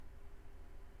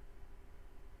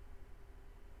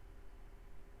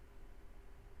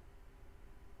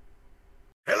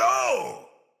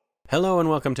Hello and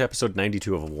welcome to episode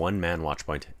 92 of One Man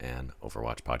Watchpoint, an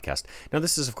Overwatch podcast. Now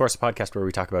this is of course a podcast where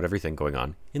we talk about everything going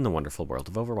on in the wonderful world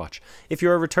of Overwatch. If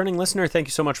you're a returning listener, thank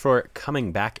you so much for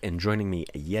coming back and joining me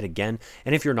yet again.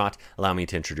 And if you're not, allow me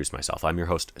to introduce myself. I'm your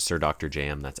host, Sir Dr.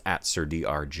 JM. That's at Sir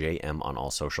DRJM on all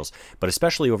socials, but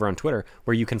especially over on Twitter,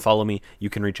 where you can follow me, you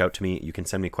can reach out to me, you can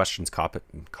send me questions,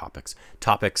 topics,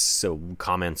 so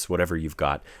comments, whatever you've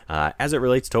got, as it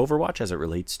relates to Overwatch, as it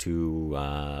relates to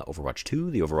Overwatch 2,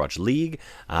 the Overwatch League,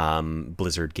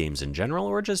 Blizzard games in general,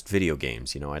 or just video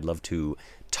games. You know, I'd love to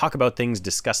talk about things,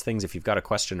 discuss things. If you've got a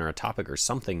question or a topic or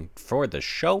something for the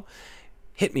show,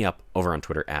 hit me up over on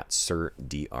Twitter at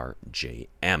SirDRJM.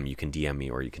 You can DM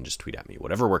me or you can just tweet at me,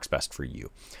 whatever works best for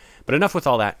you. But enough with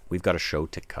all that. We've got a show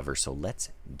to cover, so let's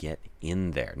get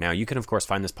in there. Now, you can, of course,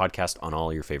 find this podcast on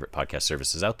all your favorite podcast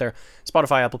services out there.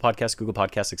 Spotify, Apple Podcasts, Google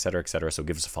Podcasts, etc., etc. So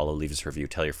give us a follow, leave us a review,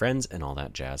 tell your friends, and all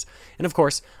that jazz. And, of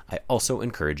course, I also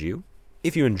encourage you,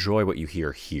 if you enjoy what you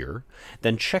hear here,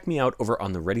 then check me out over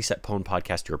on the Ready, Set, Pwn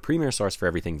podcast, your premier source for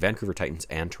everything Vancouver Titans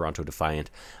and Toronto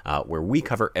Defiant, where we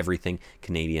cover everything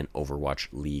Canadian Overwatch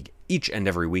League each and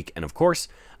every week. And, of course,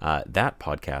 that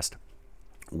podcast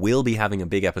we'll be having a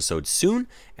big episode soon,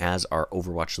 as our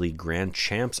Overwatch League Grand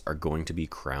Champs are going to be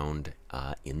crowned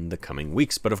in the coming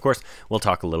weeks. But of course, we'll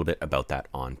talk a little bit about that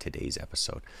on today's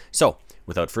episode. So,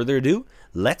 without further ado,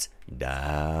 let's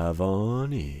dive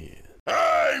on in.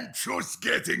 I'm just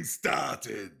getting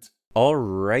started. All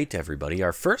right, everybody.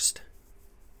 Our first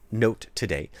note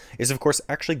today is, of course,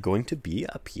 actually going to be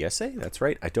a PSA. That's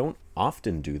right. I don't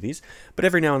often do these, but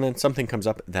every now and then something comes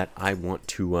up that I want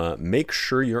to make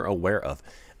sure you're aware of.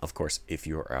 Of course, if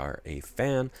you are a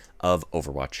fan of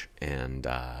Overwatch and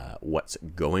what's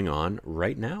going on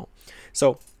right now.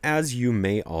 So, as you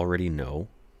may already know,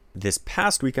 this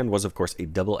past weekend was, of course, a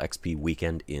double XP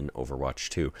weekend in Overwatch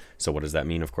 2. So what does that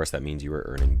mean? Of course, that means you are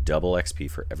earning double XP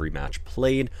for every match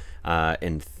played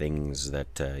and things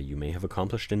that you may have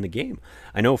accomplished in the game.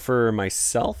 I know for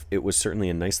myself, it was certainly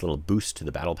a nice little boost to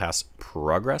the Battle Pass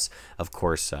progress. Of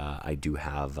course, I do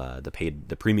have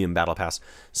the premium Battle Pass,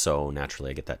 so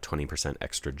naturally I get that 20%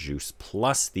 extra juice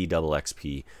plus the double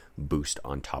XP boost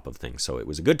on top of things. So it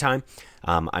was a good time.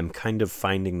 I'm kind of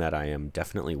finding that I am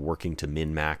definitely working to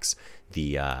min-max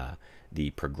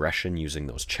the progression using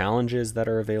those challenges that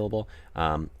are available.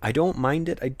 I don't mind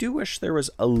it. I do wish there was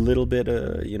a little bit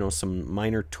some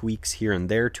minor tweaks here and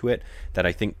there to it that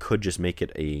I think could just make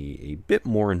it a bit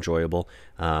more enjoyable.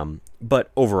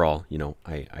 But overall,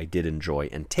 I did enjoy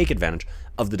and take advantage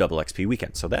of the double XP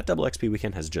weekend. So that double XP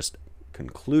weekend has just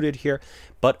concluded here.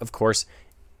 But of course,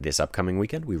 this upcoming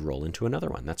weekend, we roll into another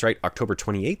one. That's right, October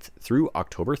 28th through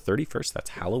October 31st.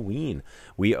 That's Halloween.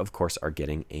 We, of course, are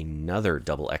getting another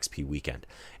double XP weekend.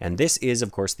 And this is,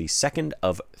 of course, the second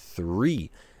of 3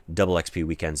 double XP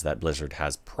weekends that Blizzard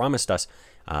has promised us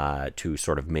to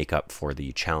sort of make up for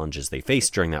the challenges they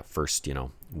faced during that first,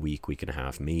 week and a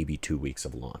half, maybe 2 weeks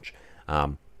of launch.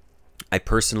 I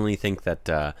personally think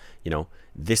that,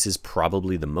 this is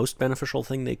probably the most beneficial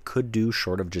thing they could do,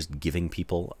 short of just giving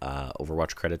people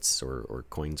Overwatch credits or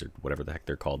coins or whatever the heck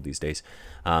they're called these days,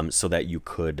 so that you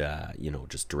could,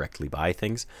 just directly buy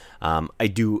things. I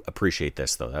do appreciate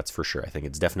this, though, that's for sure. I think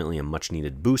it's definitely a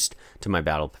much-needed boost to my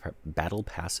Battle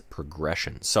Pass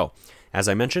progression. So, as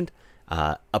I mentioned,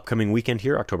 upcoming weekend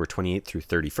here, October 28th through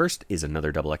 31st, is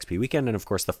another double XP weekend. And of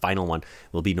course, the final one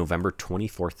will be November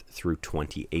 24th through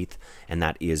 28th. And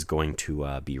that is going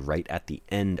to be right at the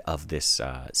end of this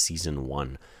season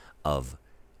 1 of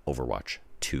Overwatch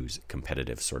 2's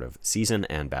competitive sort of season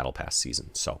and Battle Pass season.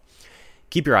 So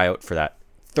keep your eye out for that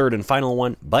third and final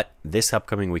one. But this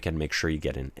upcoming weekend, make sure you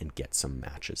get in and get some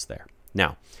matches there.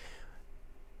 Now,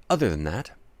 other than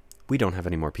that, we don't have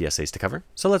any more PSAs to cover,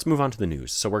 so let's move on to the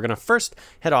news. So we're going to first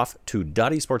head off to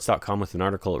 .esports.com with an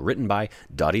article written by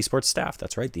 .esports staff.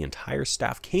 That's right, the entire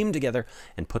staff came together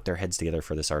and put their heads together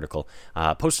for this article,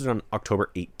 posted on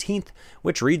October 18th,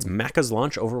 which reads, Macca's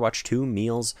launch Overwatch 2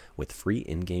 meals with free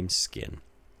in-game skin.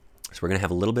 So we're going to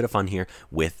have a little bit of fun here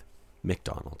with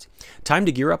McDonald's. Time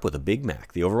to gear up with a Big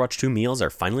Mac. The Overwatch 2 meals are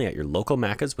finally at your local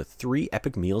Macca's with 3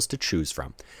 epic meals to choose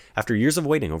from. After years of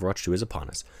waiting, Overwatch 2 is upon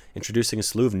us. Introducing a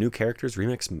slew of new characters,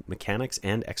 remix mechanics,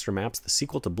 and extra maps, the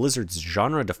sequel to Blizzard's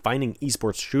genre-defining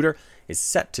esports shooter is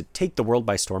set to take the world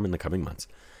by storm in the coming months.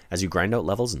 As you grind out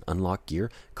levels and unlock gear,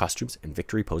 costumes, and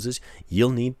victory poses, you'll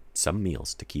need some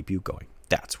meals to keep you going.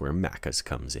 That's where Macca's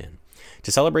comes in.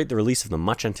 To celebrate the release of the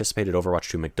much-anticipated Overwatch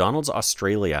 2, McDonald's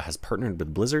Australia has partnered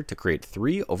with Blizzard to create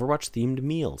 3 Overwatch-themed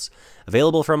meals.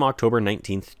 Available from October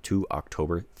 19th to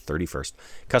October 31st.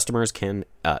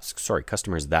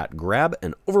 Customers that grab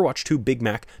an Overwatch 2 Big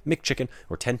Mac, McChicken,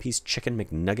 or 10-piece Chicken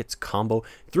McNuggets combo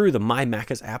through the My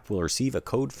Macca's app will receive a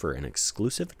code for an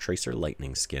exclusive Tracer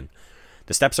Lightning skin.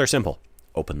 The steps are simple.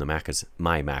 Open the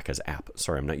My Macca's app.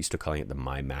 Sorry, I'm not used to calling it the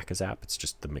My Macca's app. It's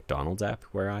just the McDonald's app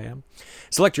where I am.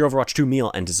 Select your Overwatch 2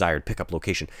 meal and desired pickup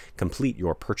location. Complete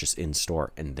your purchase in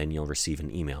store, and then you'll receive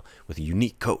an email with a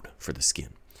unique code for the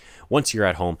skin. Once you're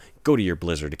at home, go to your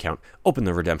Blizzard account, open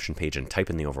the redemption page, and type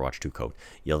in the Overwatch 2 code.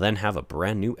 You'll then have a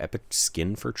brand new epic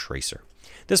skin for Tracer.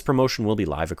 This promotion will be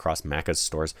live across Macca's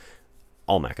stores,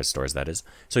 all Macca's stores that is,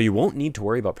 so you won't need to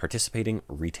worry about participating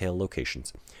retail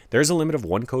locations. There is a limit of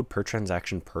 1 code per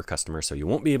transaction per customer, so you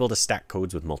won't be able to stack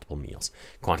codes with multiple meals.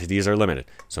 Quantities are limited,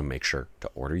 so make sure to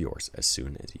order yours as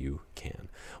soon as you can.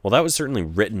 Well, that was certainly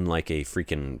written like a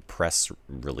freaking press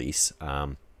release.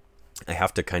 I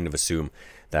have to kind of assume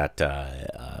that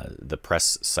the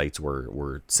press sites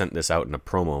were sent this out in a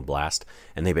promo blast,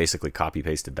 and they basically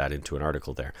copy-pasted that into an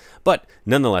article there. But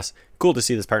nonetheless, cool to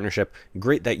see this partnership.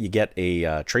 Great that you get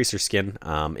a Tracer skin.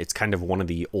 It's kind of one of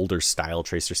the older style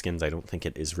Tracer skins. I don't think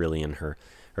it is really in her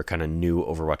kind of new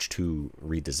Overwatch 2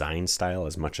 redesign style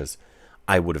as much as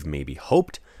I would have maybe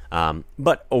hoped.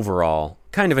 But overall,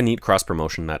 kind of a neat cross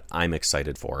promotion that I'm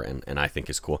excited for and I think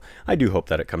is cool. I do hope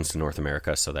that it comes to North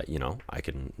America so that, I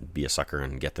can be a sucker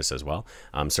and get this as well.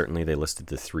 Certainly they listed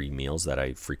the 3 meals that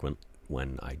I frequent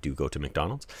when I do go to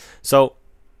McDonald's. So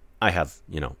I have,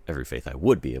 every faith I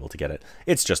would be able to get it.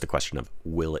 It's just a question of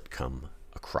will it come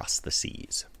across the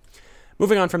seas.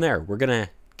 Moving on from there, we're going to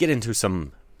get into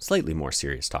some slightly more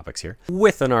serious topics here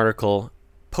with an article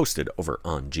posted over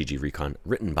on GG Recon,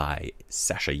 written by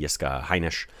Sasha Yiska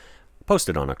Heinisch,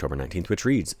 posted on October 19th, which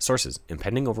reads, Sources,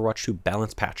 impending Overwatch 2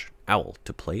 balance patch, Owl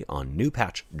to play on new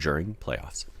patch during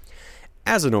playoffs.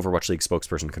 As an Overwatch League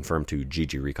spokesperson confirmed to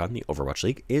GG Recon, the Overwatch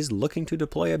League is looking to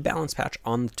deploy a balance patch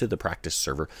onto the practice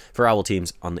server for Owl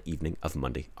teams on the evening of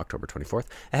Monday, October 24th,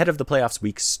 ahead of the playoffs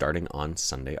week starting on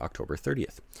Sunday, October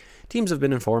 30th. Teams have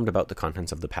been informed about the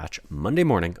contents of the patch Monday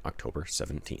morning, October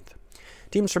 17th.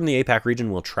 Teams from the APAC region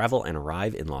will travel and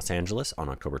arrive in Los Angeles on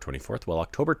October 24th, while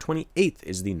October 28th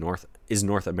is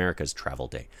North America's travel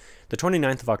day. The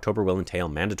 29th of October will entail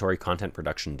mandatory content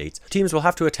production dates. Teams will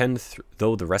have to attend,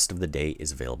 though the rest of the day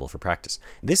is available for practice.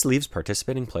 This leaves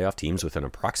participating playoff teams with an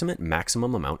approximate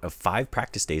maximum amount of 5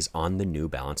 practice days on the new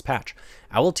balance patch.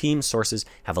 Owl team sources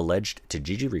have alleged to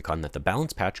GG Recon that the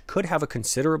balance patch could have a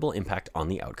considerable impact on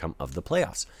the outcome of the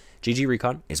playoffs. GG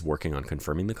Recon is working on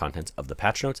confirming the contents of the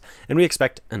patch notes, and we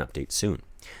expect an update soon.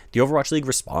 The Overwatch League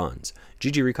responds.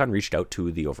 GG Recon reached out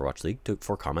to the Overwatch League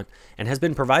for comment and has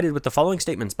been provided with the following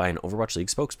statements by an Overwatch League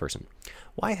spokesperson.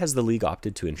 Why has the league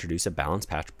opted to introduce a balance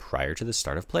patch prior to the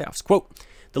start of playoffs? Quote,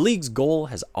 the league's goal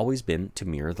has always been to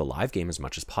mirror the live game as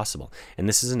much as possible, and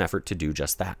this is an effort to do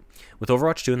just that. With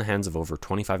Overwatch 2 in the hands of over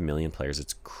 25 million players,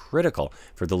 it's critical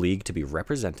for the league to be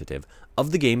representative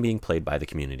of the game being played by the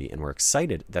community, and we're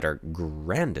excited that our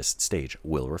grandest stage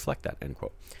will reflect that, end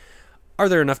quote. Are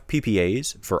there enough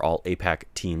PPAs for all APAC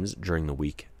teams during the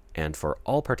week and for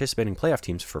all participating playoff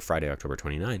teams for Friday, October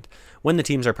 29th, when the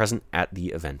teams are present at the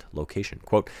event location?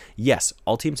 Quote, yes,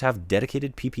 all teams have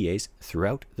dedicated PPAs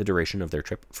throughout the duration of their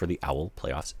trip for the Owl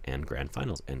playoffs and grand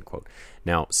finals, end quote.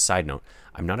 Now, side note,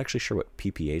 I'm not actually sure what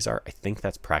PPAs are. I think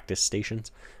that's practice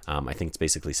stations. I think it's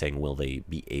basically saying, will they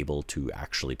be able to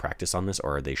actually practice on this,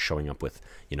 or are they showing up with,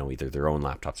 either their own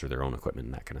laptops or their own equipment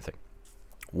and that kind of thing?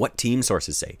 What team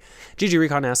sources say. GG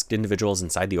Recon asked individuals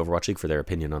inside the Overwatch League for their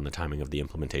opinion on the timing of the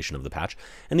implementation of the patch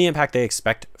and the impact they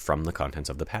expect from the contents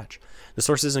of the patch. The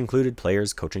sources included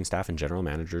players, coaching staff, and general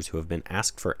managers who have been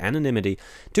asked for anonymity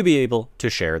to be able to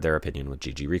share their opinion with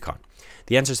GG Recon.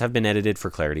 The answers have been edited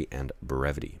for clarity and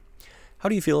brevity. How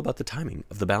do you feel about the timing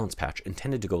of the balance patch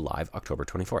intended to go live October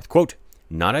 24th? Quote,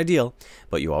 not ideal,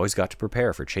 but you always got to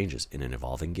prepare for changes in an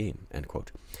evolving game, end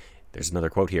quote. There's another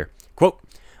quote here. Quote,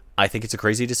 I think it's a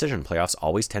crazy decision. Playoffs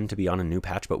always tend to be on a new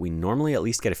patch, but we normally at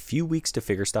least get a few weeks to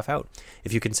figure stuff out.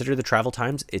 If you consider the travel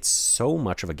times, it's so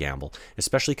much of a gamble,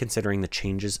 especially considering the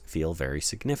changes feel very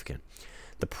significant.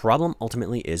 The problem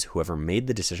ultimately is whoever made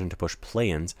the decision to push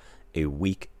play-ins a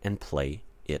week and play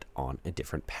it on a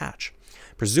different patch.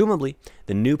 Presumably,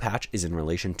 the new patch is in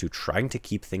relation to trying to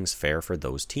keep things fair for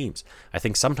those teams. I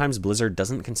think sometimes Blizzard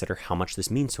doesn't consider how much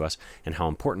this means to us and how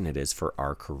important it is for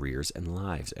our careers and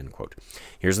lives, end quote.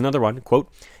 Here's another one, quote,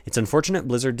 "It's unfortunate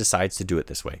Blizzard decides to do it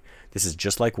this way. This is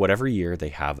just like whatever year they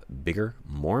have bigger,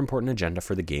 more important agenda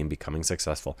for the game becoming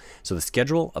successful. So the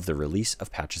schedule of the release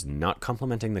of patches not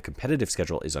complementing the competitive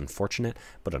schedule is unfortunate,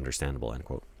 but understandable," end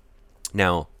quote.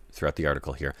 Now, throughout the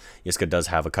article here, Yiska does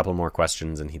have a couple more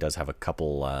questions, and he does have a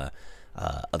couple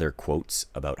other quotes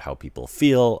about how people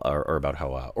feel, or about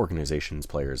how organizations,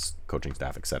 players, coaching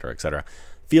staff, etc.,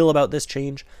 feel about this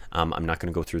change. I'm not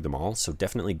going to go through them all, so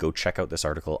definitely go check out this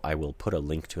article. I will put a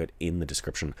link to it in the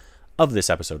description of this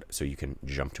episode, so you can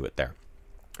jump to it there.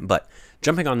 But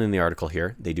jumping on in the article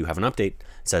here, they do have an update. It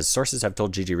says, sources have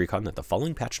told GG Recon that the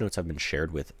following patch notes have been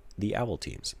shared with the OWL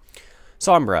teams.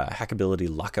 Sombra, hackability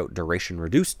lockout duration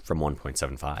reduced from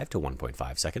 1.75 to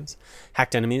 1.5 seconds.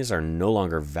 Hacked enemies are no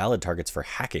longer valid targets for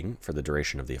hacking for the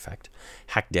duration of the effect.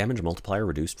 Hack damage multiplier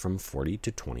reduced from 40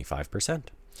 to 25%.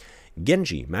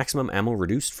 Genji, maximum ammo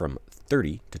reduced from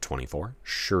 30 to 24.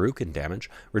 Shuriken damage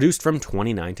reduced from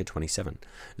 29 to 27.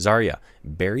 Zarya,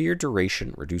 barrier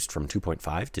duration reduced from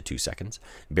 2.5 to 2 seconds.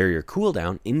 Barrier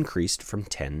cooldown increased from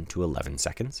 10 to 11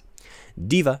 seconds.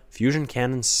 D.Va, fusion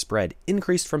cannon spread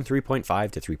increased from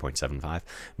 3.5 to 3.75.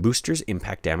 Boosters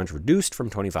impact damage reduced from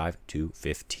 25 to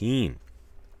 15.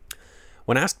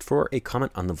 When asked for a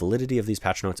comment on the validity of these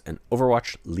patch notes, an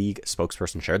Overwatch League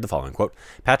spokesperson shared the following, quote,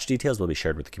 "Patch details will be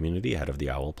shared with the community ahead of the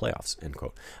OWL playoffs," end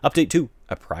quote. Update 2,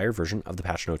 a prior version of the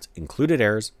patch notes included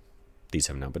errors. These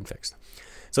have now been fixed.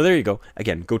 So there you go.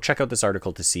 Again, go check out this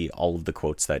article to see all of the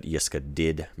quotes that Yiska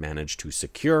did manage to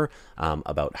secure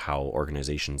about how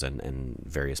organizations and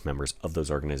various members of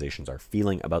those organizations are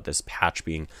feeling about this patch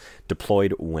being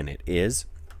deployed when it is.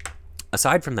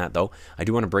 Aside from that, though, I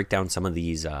do want to break down some of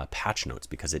these patch notes,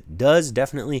 because it does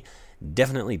definitely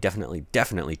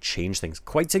change things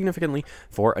quite significantly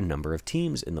for a number of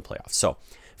teams in the playoffs. So,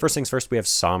 first things first, we have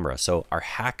Sombra. So, our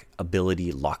hack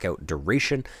ability lockout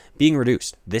duration being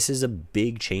reduced. This is a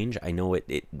big change. I know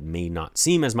it may not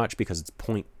seem as much because it's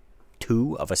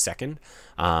 0.2 of a second,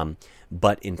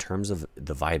 but in terms of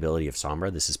the viability of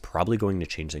Sombra, this is probably going to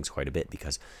change things quite a bit,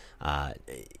 because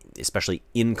especially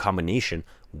in combination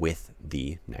with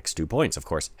the next 2 points. Of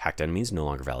course, hacked enemies no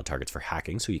longer valid targets for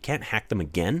hacking, so you can't hack them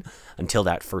again until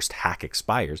that first hack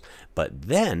expires. But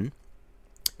then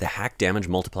the hack damage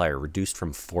multiplier reduced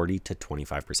from 40 to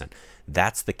 25%.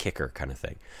 That's the kicker kind of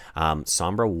thing.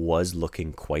 Sombra was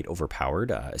looking quite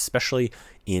overpowered, especially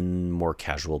in more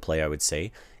casual play, I would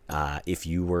say. If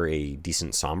you were a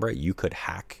decent Sombra, you could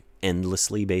hack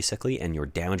endlessly, basically, and your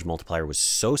damage multiplier was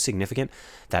so significant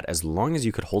that as long as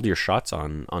you could hold your shots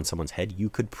on someone's head, you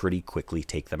could pretty quickly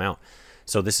take them out.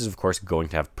 So this is, of course, going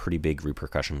to have pretty big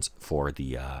repercussions for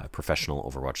the professional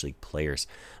Overwatch League players.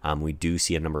 We do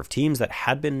see a number of teams that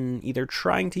had been either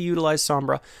trying to utilize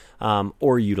Sombra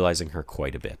or utilizing her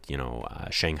quite a bit. You know,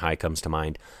 Shanghai comes to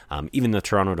mind. Even the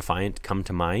Toronto Defiant come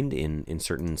to mind in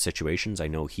certain situations. I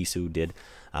know Hisu did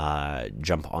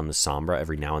jump on the Sombra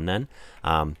every now and then.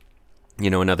 You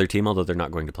know, another team, although they're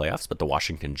not going to playoffs, but the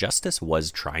Washington Justice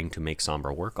was trying to make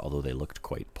Sombra work, although they looked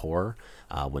quite poor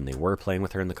when they were playing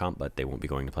with her in the comp, but they won't be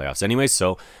going to playoffs anyway,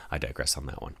 so I digress on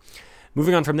that one.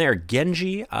 Moving on from there,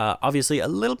 Genji, obviously a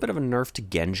little bit of a nerf to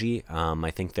Genji.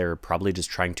 I think they're probably just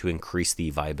trying to increase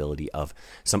the viability of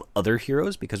some other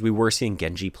heroes, because we were seeing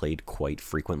Genji played quite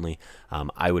frequently.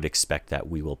 I would expect that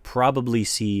we will probably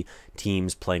see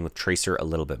teams playing with Tracer a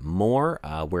little bit more,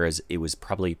 whereas it was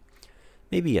probably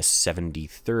maybe a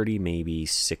 70-30, maybe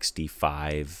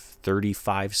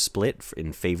 65-35 split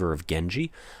in favor of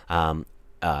Genji.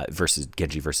 Versus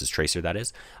Genji versus Tracer, that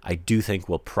is. I do think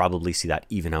we'll probably see that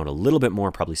even out a little bit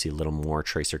more, probably see a little more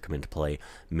Tracer come into play,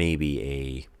 maybe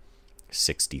a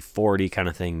 60-40 kind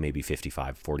of thing, maybe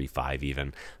 55-45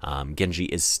 even. Genji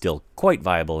is still quite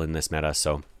viable in this meta,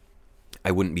 so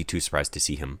I wouldn't be too surprised to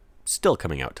see him still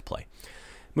coming out to play.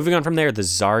 Moving on from there, the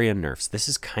Zarya nerfs. This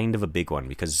is kind of a big one,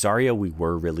 because Zarya we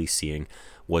were really seeing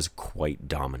was quite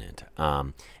dominant.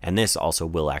 And this also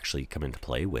will actually come into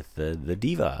play with the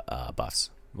D.Va buffs.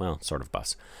 Well, sort of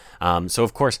buffs. So,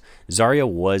 of course, Zarya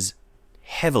was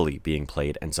heavily being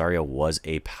played, and Zarya was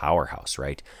a powerhouse,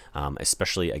 right?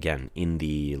 Especially, again, in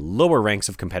the lower ranks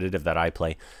of competitive that I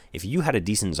play. If you had a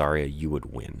decent Zarya, you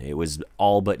would win. It was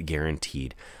all but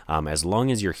guaranteed. As long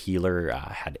as your healer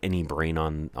had any brain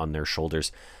on their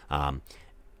shoulders,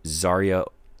 Zarya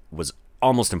was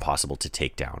almost impossible to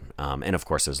take down. And, of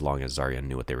course, as long as Zarya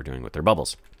knew what they were doing with their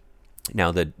bubbles.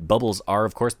 Now, the bubbles are,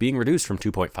 of course, being reduced from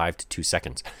 2.5 to 2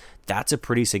 seconds. That's a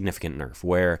pretty significant nerf,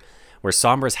 where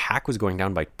Sombra's hack was going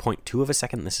down by 0.2 of a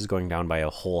second, this is going down by a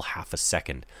whole half a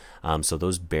second. So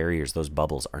those barriers, those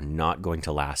bubbles, are not going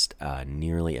to last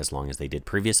nearly as long as they did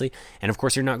previously. And of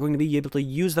course, you're not going to be able to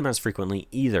use them as frequently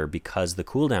either, because the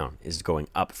cooldown is going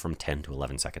up from 10 to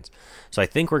 11 seconds. So I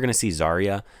think we're going to see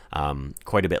Zarya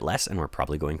quite a bit less, and we're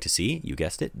probably going to see, you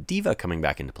guessed it, D.Va coming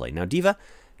back into play. Now, D.Va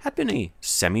had been a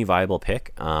semi-viable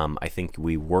pick. I think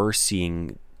we were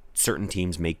seeing certain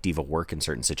teams make D.Va work in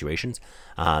certain situations.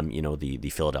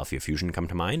 The Philadelphia Fusion come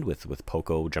to mind with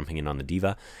Poco jumping in on the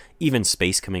D.Va. Even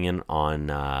Space coming in on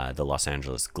the Los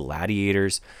Angeles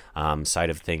Gladiators side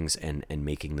of things and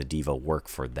making the D.Va work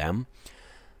for them.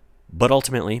 But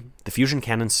ultimately, the Fusion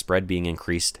Cannon spread being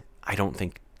increased, I don't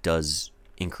think does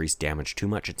increase damage too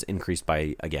much. It's increased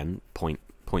by, again,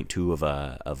 0.2 of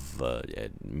a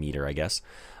meter, I guess.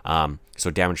 So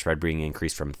damage spread being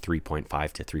increased from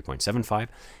 3.5 to 3.75.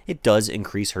 It does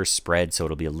increase her spread, so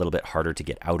it'll be a little bit harder to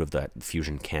get out of that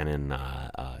Fusion Cannon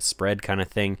spread kind of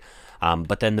thing.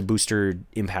 But then the booster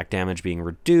impact damage being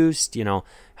reduced,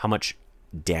 how much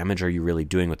damage are you really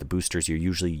doing with the boosters? You're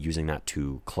usually using that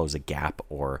to close a gap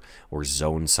or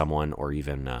zone someone, or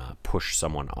even push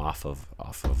someone off of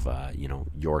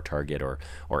your target or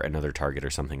another target or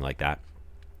something like that.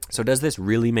 So does this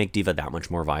really make D.Va that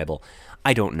much more viable?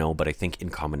 I don't know, but I think in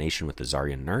combination with the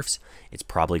Zarya nerfs, it's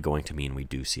probably going to mean we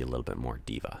do see a little bit more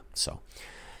D.Va. So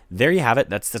there you have it.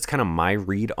 That's kind of my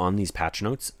read on these patch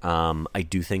notes. I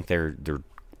do think they're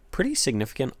pretty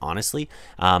significant, honestly.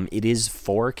 It is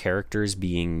 4 characters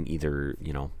being either,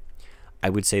 I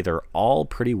would say they're all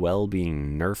pretty well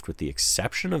being nerfed, with the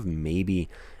exception of maybe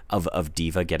of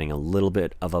D.Va getting a little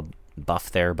bit of a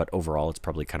buff there, but overall it's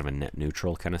probably kind of a net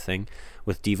neutral kind of thing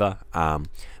with D.Va.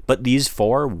 But these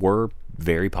 4 were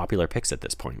very popular picks at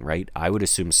this point, right? I would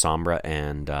assume Sombra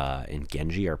and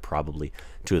Genji are probably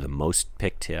 2 of the most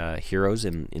picked heroes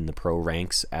in the pro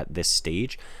ranks at this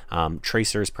stage.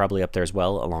 Tracer is probably up there as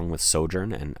well, along with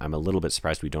Sojourn, and I'm a little bit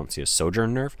surprised we don't see a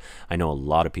Sojourn nerf. I know a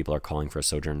lot of people are calling for a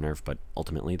Sojourn nerf, but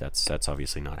ultimately that's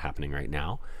obviously not happening right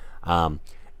now.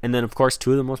 And then, of course,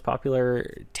 2 of the most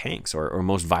popular tanks, or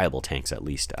most viable tanks, at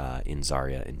least, in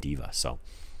Zarya and D.Va. So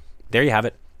there you have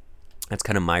it. That's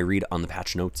kind of my read on the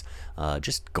patch notes,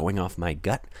 just going off my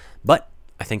gut. But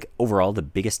I think overall the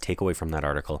biggest takeaway from that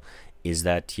article is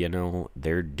that,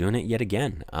 they're doing it yet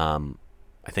again.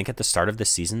 I think at the start of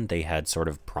this season, they had sort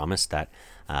of promised that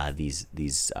these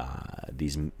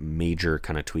major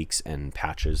kind of tweaks and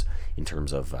patches in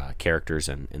terms of characters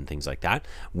and things like that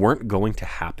weren't going to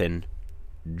happen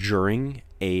during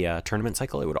a tournament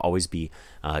cycle. It would always be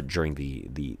during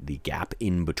the gap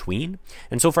in between,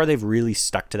 and so far they've really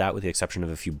stuck to that, with the exception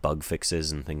of a few bug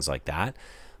fixes and things like that.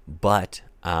 But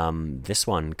this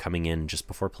one coming in just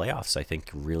before playoffs, I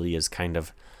think really is kind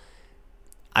of,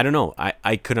 I don't know,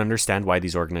 I could understand why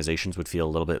these organizations would feel a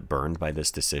little bit burned by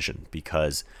this decision,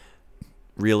 because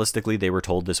realistically they were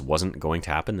told this wasn't going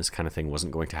to happen, this kind of thing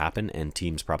wasn't going to happen, and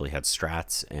teams probably had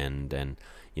strats and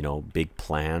big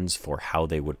plans for how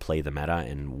they would play the meta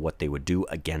and what they would do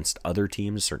against other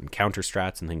teams, certain counter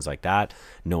strats and things like that,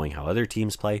 knowing how other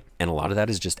teams play. And a lot of that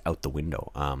is just out the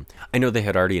window. I know they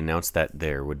had already announced that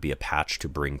there would be a patch to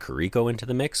bring Kiriko into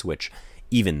the mix, which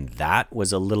even that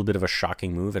was a little bit of a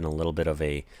shocking move and a little bit of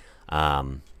a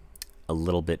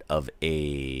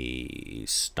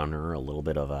stunner, a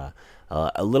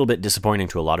little bit disappointing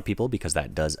to a lot of people, because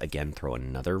that does again throw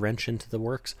another wrench into the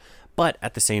works. But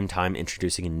at the same time,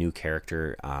 introducing a new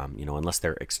character, unless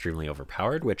they're extremely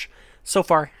overpowered, which so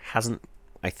far hasn't,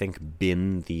 I think,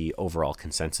 been the overall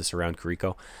consensus around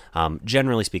Kiriko.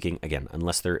 Generally speaking, again,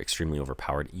 unless they're extremely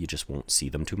overpowered, you just won't see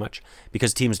them too much,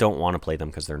 because teams don't want to play them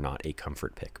because they're not a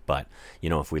comfort pick. But,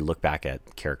 if we look back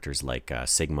at characters like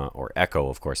Sigma or Echo,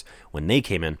 of course, when they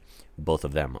came in, both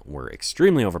of them were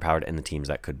extremely overpowered, and the teams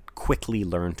that could quickly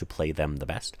learn to play them the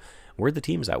best were the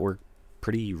teams that were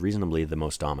pretty reasonably the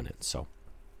most dominant. So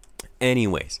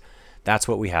anyways, that's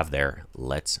what we have there.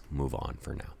 Let's move on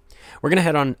for now. We're going to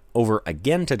head on over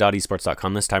again to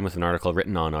 .esports.com, this time with an article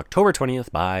written on October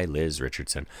 20th by Liz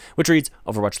Richardson, which reads,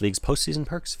 Overwatch League's postseason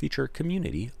perks feature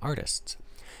community artists.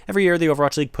 Every year, the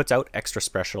Overwatch League puts out extra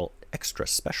special,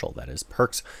 that is,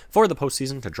 perks for the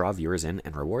postseason to draw viewers in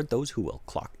and reward those who will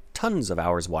clock tons of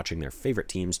hours watching their favorite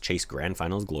teams chase grand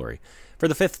finals glory. For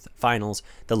the 5th finals,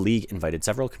 the league invited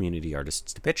several community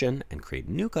artists to pitch in and create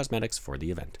new cosmetics for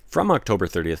the event. From October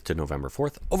 30th to November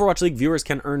 4th, Overwatch League viewers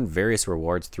can earn various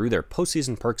rewards through their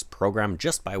postseason perks program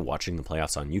just by watching the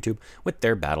playoffs on YouTube with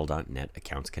their Battle.net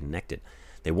accounts connected.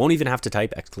 They won't even have to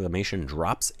type exclamation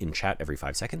drops in chat every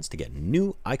 5 seconds to get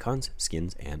new icons,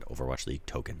 skins, and Overwatch League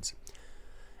tokens.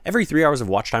 Every 3 hours of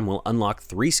watch time will unlock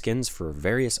 3 skins for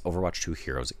various Overwatch 2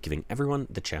 heroes, giving everyone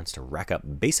the chance to rack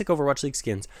up basic Overwatch League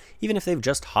skins, even if they've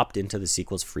just hopped into the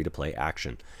sequel's free-to-play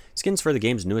action. Skins for the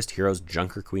game's newest heroes,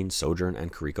 Junker Queen, Sojourn,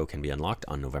 and Kiriko, can be unlocked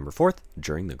on November 4th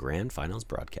during the Grand Finals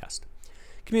broadcast.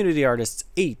 Community artists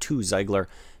A2 Ziegler,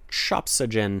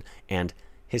 Chopsagen, and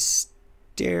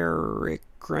Hysteric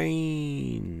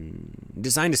Grain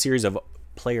designed a series of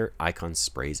player icon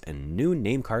sprays and new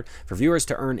name card for viewers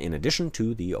to earn in addition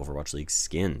to the Overwatch League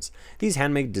skins. These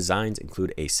handmade designs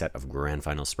include a set of Grand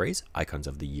Final sprays, icons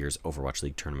of the year's Overwatch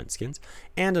League tournament skins,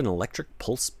 and an electric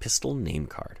pulse pistol name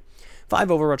card. 5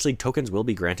 Overwatch League tokens will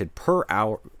be granted per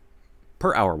hour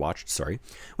watched,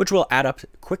 which will add up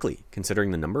quickly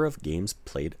considering the number of games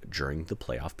played during the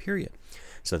playoff period.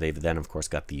 So they've then, of course,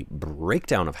 got the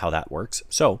breakdown of how that works.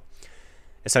 So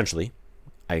essentially,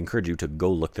 I encourage you to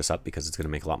go look this up because it's going to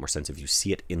make a lot more sense if you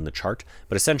see it in the chart.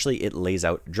 But essentially, it lays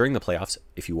out during the playoffs,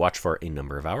 if you watch for a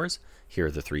number of hours, here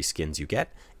are the 3 skins you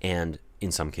get. And in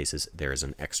some cases, there is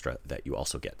an extra that you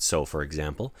also get. So, for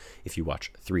example, if you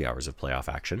watch 3 hours of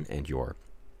playoff action and your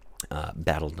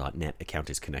Battle.net account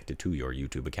is connected to your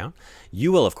YouTube account,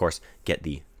 you will, of course, get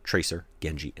the Tracer,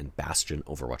 Genji, and Bastion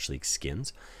Overwatch League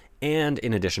skins. And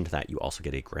in addition to that, you also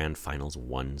get a Grand Finals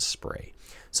 1 spray.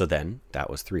 So then, that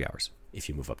was 3 hours. If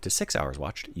you move up to 6 hours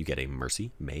watched, you get a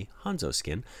Mercy, Mei, Hanzo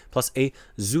skin, plus a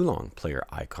Zulong player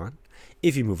icon.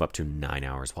 If you move up to 9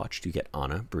 hours watched, you get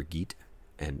Ana, Brigitte,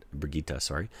 and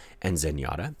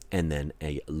Zenyatta, and then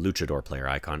a Luchador player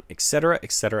icon, etc.,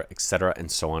 etc., etc.,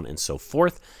 and so on and so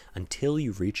forth, until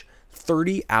you reach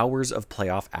 30 hours of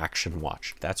playoff action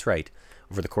watched. That's right.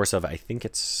 Over the course of, I think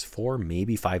it's 4,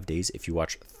 maybe 5 days, if you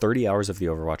watch 30 hours of the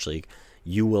Overwatch League,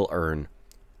 you will earn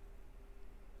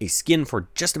a skin for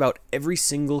just about every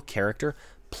single character,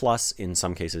 plus in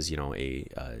some cases,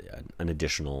 an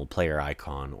additional player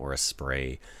icon or a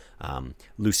spray.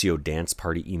 Lucio Dance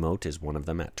Party emote is one of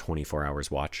them at 24 hours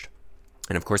watched.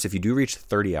 And of course, if you do reach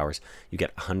 30 hours, you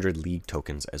get 100 league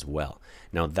tokens as well.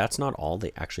 Now, that's not all.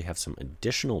 They actually have some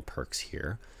additional perks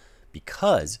here,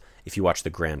 because if you watch the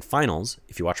Grand Finals,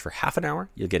 if you watch for half an hour,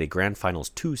 you'll get a Grand Finals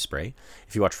 2 spray.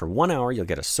 If you watch for 1 hour, you'll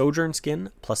get a Sojourn skin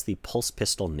plus the Pulse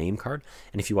Pistol name card.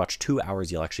 And if you watch 2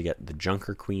 hours, you'll actually get the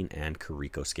Junker Queen and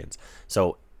Kiriko skins.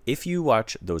 So if you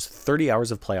watch those 30 hours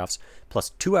of playoffs plus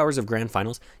 2 hours of Grand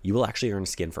Finals, you will actually earn a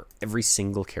skin for every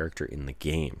single character in the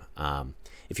game.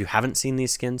 If you haven't seen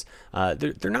these skins,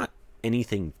 they're not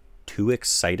anything too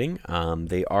exciting.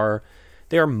 They are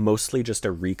mostly just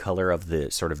a recolor of the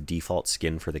sort of default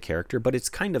skin for the character, but it's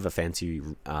kind of a fancy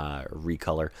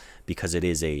recolor because it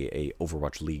is a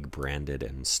Overwatch League branded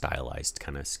and stylized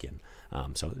kind of skin.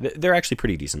 So they're actually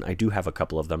pretty decent. I do have a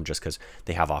couple of them just because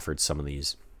they have offered some of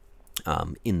these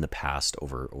in the past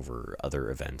over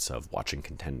other events of watching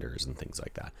contenders and things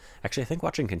like that. Actually, I think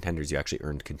watching contenders, you actually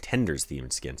earned contenders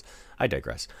themed skins. I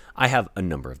digress. I have a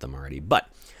number of them already, but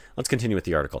let's continue with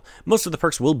the article. Most of the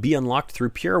perks will be unlocked through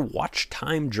pure watch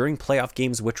time during playoff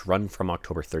games, which run from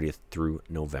October 30th through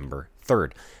November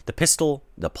 3rd.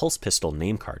 The Pulse Pistol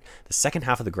name card, the second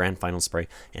half of the Grand Finals spray,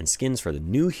 and skins for the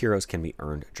new heroes can be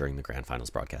earned during the Grand Finals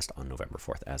broadcast on November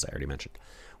 4th, as I already mentioned.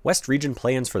 West Region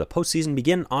play-ins for the postseason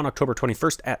begin on October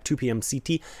 21st at 2 p.m.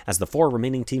 CT as the 4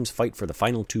 remaining teams fight for the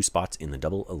final 2 spots in the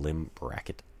double elim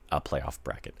bracket, playoff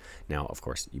bracket. Now, of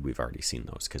course, we've already seen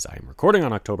those because I am recording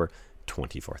on October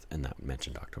 24th, and that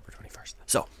mentioned October 21st.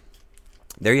 So,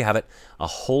 there you have it, a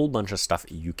whole bunch of stuff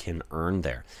you can earn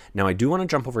there. Now, I do want to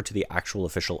jump over to the actual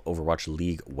official Overwatch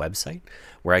League website,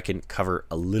 where I can cover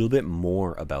a little bit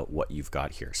more about what you've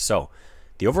got here. So,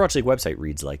 the Overwatch League website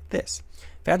reads like this.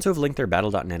 Fans who have linked their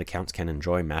Battle.net accounts can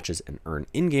enjoy matches and earn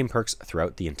in-game perks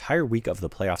throughout the entire week of the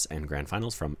playoffs and Grand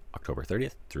Finals from October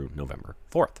 30th through November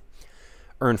 4th.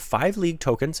 Earn 5 league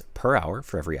tokens per hour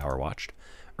for every hour watched.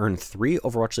 Earn 3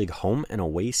 Overwatch League home and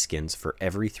away skins for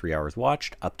every 3 hours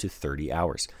watched, up to 30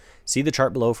 hours. See the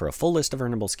chart below for a full list of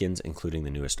earnable skins, including the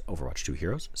newest Overwatch 2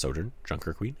 heroes, Sojourn,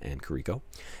 Junker Queen, and Kiriko.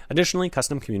 Additionally,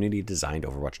 custom community-designed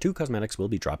Overwatch 2 cosmetics will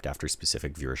be dropped after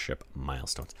specific viewership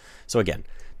milestones. So again,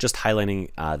 just highlighting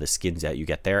the skins that you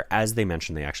get there. As they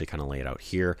mentioned, they actually kind of lay it out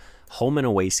here. Home and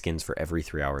away skins for every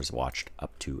 3 hours watched,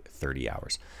 up to 30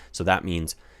 hours. So that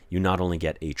means you not only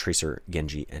get a Tracer,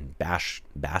 Genji, and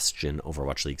Bastion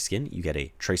Overwatch League skin, you get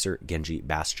a Tracer, Genji,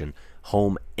 Bastion,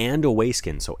 home, and away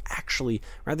skin. So actually,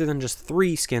 rather than just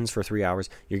 3 skins for 3 hours,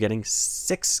 you're getting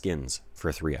 6 skins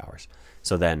for 3 hours.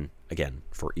 So then, again,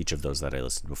 for each of those that I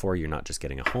listed before, you're not just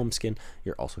getting a home skin,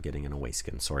 you're also getting an away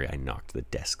skin. Sorry, I knocked the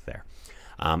desk there.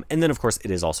 And then, of course,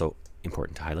 it is also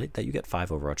important to highlight that you get 5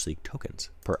 Overwatch League tokens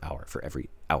per hour for every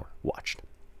hour watched.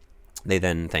 They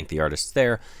then thank the artists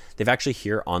there. They've actually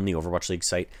here on the Overwatch League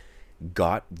site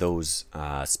got those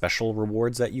special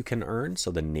rewards that you can earn. So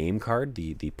the name card,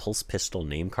 the Pulse Pistol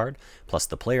name card, plus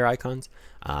the player icons,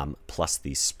 plus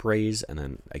the sprays, and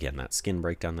then again that skin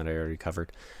breakdown that I already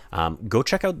covered. Go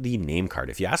check out the name card.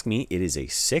 If you ask me, it is a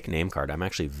sick name card. I'm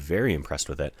actually very impressed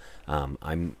with it.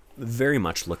 I'm very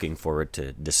much looking forward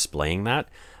to displaying that.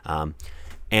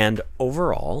 And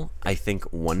overall, I think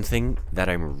one thing that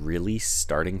I'm really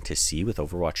starting to see with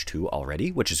Overwatch 2 already,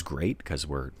 which is great because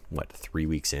we're, 3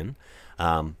 weeks in,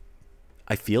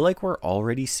 I feel like we're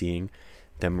already seeing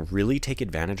them really take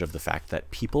advantage of the fact that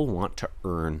people want to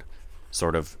earn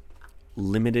sort of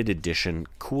limited edition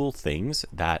cool things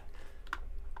that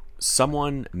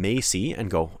someone may see and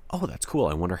go, oh, that's cool.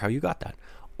 I wonder how you got that.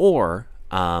 Or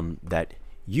that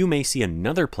you may see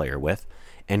another player with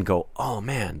and go, oh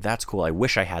man, that's cool. I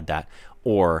wish I had that.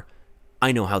 Or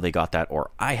I know how they got that.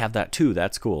 Or I have that too.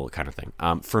 That's cool, kind of thing.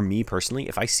 For me personally,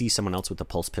 if I see someone else with the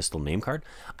Pulse Pistol name card,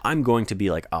 I'm going to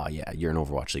be like, oh yeah, you're an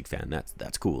Overwatch League fan.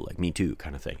 That's cool. Like me too,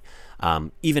 kind of thing.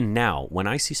 Even now, when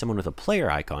I see someone with a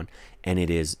player icon and it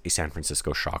is a San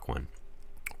Francisco Shock one,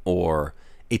 or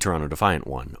a Toronto Defiant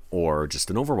one, or just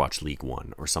an Overwatch League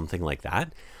one, or something like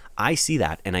that, I see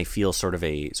that and I feel sort of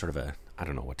a I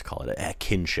don't know what to call it, a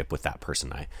kinship with that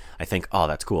person. I think, oh,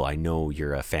 that's cool. I know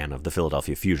you're a fan of the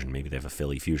Philadelphia Fusion. Maybe they have a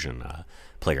Philly Fusion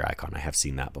player icon. I have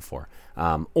seen that before.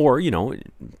 Or,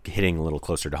 hitting a little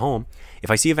closer to home, if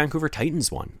I see a Vancouver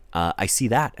Titans one, I see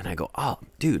that and I go, oh,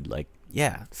 dude, like,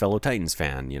 yeah, fellow Titans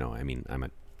fan. I'm a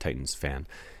Titans fan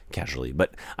casually,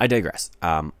 but I digress.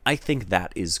 I think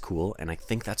that is cool, and I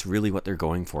think that's really what they're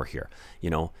going for here.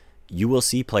 You will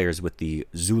see players with the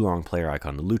Zulong player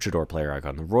icon, the Luchador player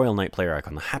icon, the Royal Knight player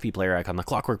icon, the Happy player icon, the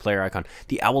Clockwork player icon,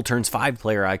 the Owl Turns 5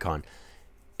 player icon.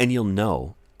 And you'll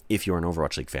know, if you're an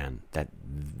Overwatch League fan, that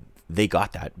they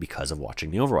got that because of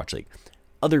watching the Overwatch League.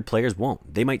 Other players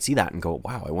won't. They might see that and go,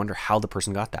 wow, I wonder how the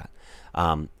person got that.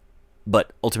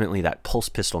 But ultimately, that Pulse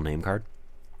Pistol name card,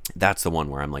 that's the one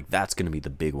where I'm like, that's going to be the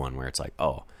big one where it's like,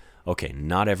 oh, okay,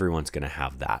 not everyone's going to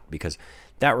have that, because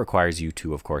that requires you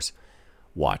to, of course,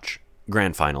 watch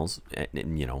grand finals,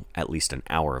 at least an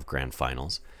hour of grand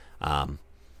finals. And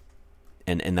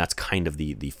that's kind of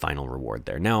the final reward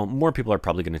there. Now, more people are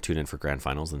probably going to tune in for grand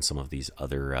finals than some of these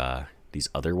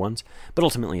other ones, but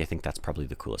ultimately I think that's probably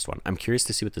the coolest one. I'm curious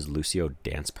to see what this Lucio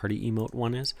Dance Party emote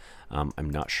one is. I'm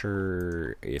not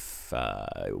sure if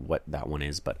what that one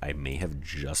is, but I may have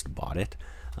just bought it.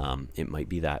 It might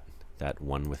be that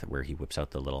one with where he whips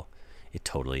out the little... It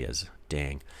totally is.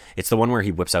 Dang. It's the one where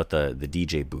he whips out the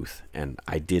DJ booth, and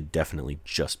I did definitely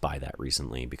just buy that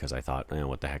recently because I thought,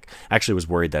 what the heck. I actually was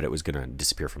worried that it was going to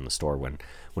disappear from the store when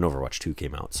Overwatch 2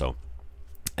 came out, so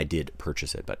I did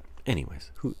purchase it. But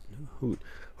anyways,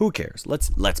 who cares?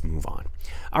 Let's move on.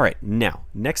 All right, now,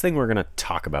 next thing we're going to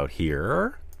talk about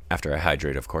here, after I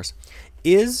hydrate, of course,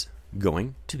 is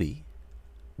going to be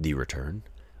the return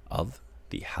of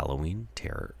the Halloween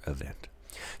Terror event.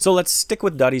 So let's stick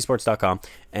with .esports.com,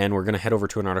 and we're going to head over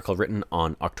to an article written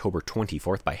on October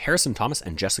 24th by Harrison Thomas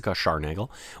and Jessica Scharnagel,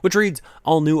 which reads,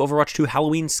 all new Overwatch 2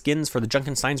 Halloween skins for the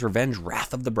Junkenstein's Revenge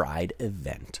Wrath of the Bride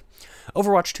event.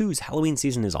 Overwatch 2's Halloween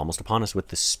season is almost upon us, with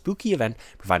the spooky event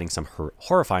providing some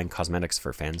horrifying cosmetics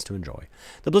for fans to enjoy.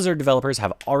 The Blizzard developers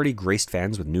have already graced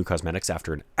fans with new cosmetics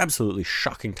after an absolutely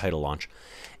shocking title launch,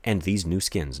 and these new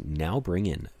skins now bring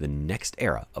in the next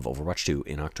era of Overwatch 2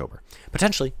 in October,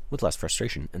 potentially with less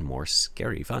frustration and more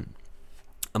scary fun.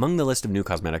 Among the list of new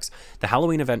cosmetics, the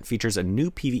Halloween event features a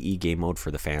new PvE game mode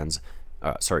for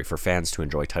fans to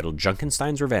enjoy, titled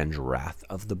Junkenstein's Revenge Wrath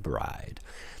of the Bride.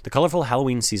 The colorful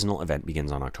Halloween seasonal event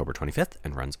begins on October 25th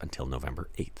and runs until November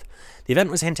 8th. The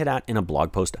event was hinted at in a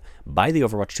blog post by the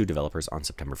Overwatch 2 developers on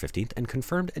September 15th and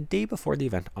confirmed a day before the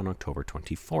event on October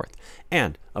 24th.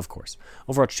 And, of course,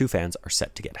 Overwatch 2 fans are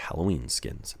set to get Halloween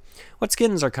skins. What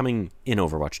skins are coming in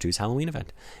Overwatch 2's Halloween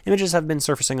event? Images have been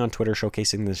surfacing on Twitter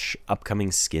showcasing the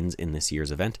upcoming skins in this year's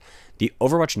event. The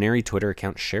Overwatch Neri Twitter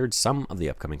account shared some of the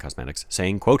upcoming cosmetics,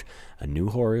 saying, quote, a new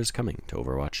horror is coming to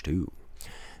Overwatch 2.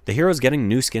 The heroes getting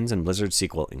new skins in Blizzard's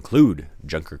sequel include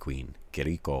Junker Queen,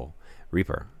 Kiriko,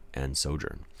 Reaper, and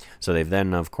Sojourn. So they've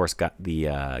then, of course, got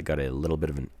a little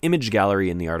bit of an image gallery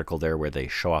in the article there where they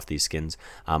show off these skins.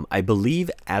 I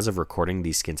believe, as of recording,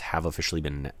 these skins have officially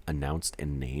been announced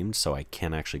and named, so I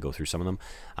can actually go through some of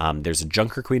them. There's a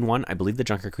Junker Queen one. I believe the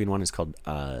Junker Queen one is called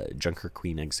Junker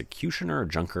Queen Executioner or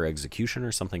Junker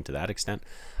Executioner, something to that extent.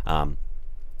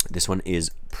 This one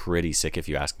is pretty sick, if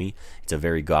you ask me. It's a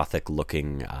very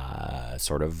gothic-looking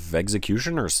sort of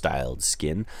executioner styled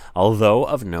skin. Although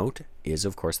of note is,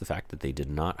 of course, the fact that they did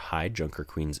not hide Junker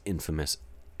Queen's infamous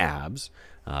abs.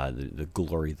 The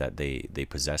glory that they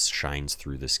possess shines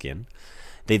through the skin.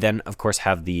 They then, of course,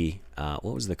 have the,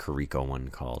 what was the Kiriko one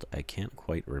called? I can't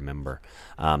quite remember.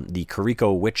 The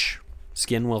Kiriko Witch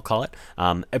skin, we'll call it.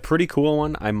 A pretty cool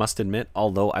one, I must admit,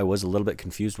 although I was a little bit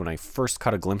confused when I first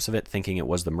caught a glimpse of it, thinking it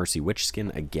was the Mercy Witch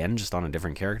skin, again, just on a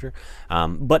different character.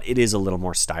 But it is a little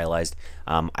more stylized.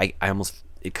 I almost...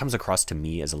 It comes across to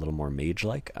me as a little more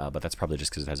mage-like, but that's probably just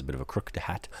because it has a bit of a crooked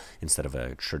hat instead of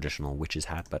a traditional witch's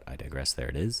hat, but I digress, there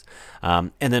it is.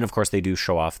 And then, of course, they do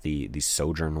show off the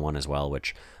Sojourn one as well,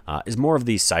 which is more of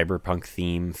the cyberpunk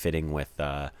theme, fitting with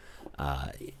the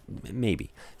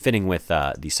cyberpunk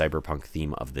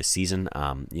theme of the season.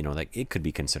 Like it could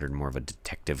be considered more of a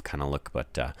detective kind of look,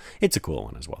 but it's a cool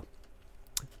one as well.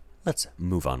 Let's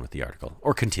move on with the article,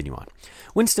 or continue on.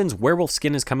 Winston's werewolf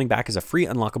skin is coming back as a free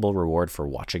unlockable reward for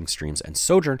watching streams, and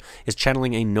Sojourn is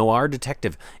channeling a noir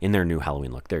detective in their new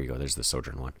Halloween look. There you go, there's the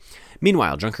Sojourn one.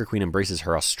 Meanwhile, Junker Queen embraces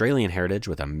her Australian heritage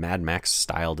with a Mad Max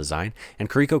style design,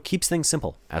 and Kiriko keeps things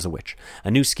simple as a witch,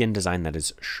 a new skin design that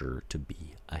is sure to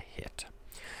be a hit.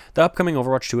 The upcoming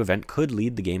Overwatch 2 event could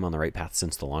lead the game on the right path,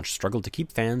 since the launch struggled to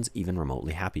keep fans even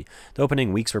remotely happy. The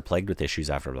opening weeks were plagued with issues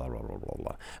after blah, blah, blah, blah,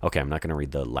 blah. Okay, I'm not going to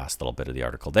read the last little bit of the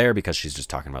article there, because she's just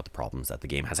talking about the problems that the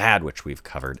game has had, which we've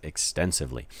covered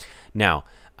extensively. Now,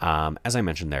 as I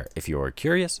mentioned there, if you're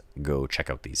curious, go check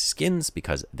out these skins,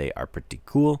 because they are pretty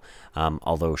cool.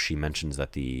 Although she mentions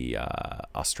that the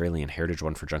Australian Heritage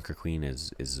one for Junker Queen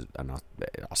is an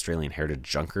Australian Heritage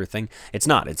Junker thing. It's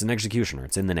not. It's an executioner.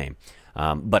 It's in the name.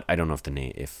 But I don't know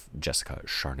if Jessica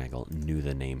Scharnagel knew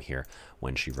the name here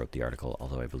when she wrote the article,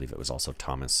 although I believe it was also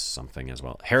Thomas something as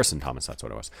well. Harrison Thomas, that's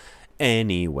what it was.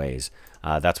 Anyways,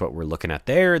 that's what we're looking at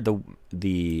there. The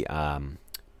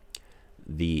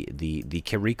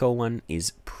Kiriko one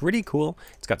is pretty cool.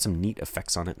 It's got some neat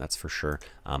effects on it, that's for sure,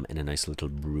 and a nice little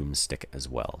broomstick as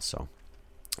well. So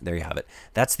there you have it.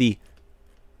 That's the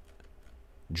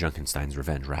Junkenstein's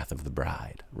Revenge, Wrath of the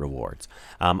Bride rewards.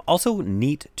 Also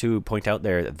neat to point out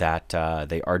there that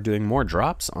they are doing more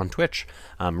drops on Twitch.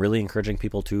 Really encouraging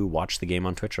people to watch the game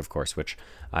on Twitch, of course, which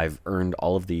I've earned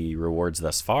all of the rewards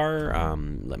thus far.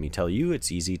 Let me tell you,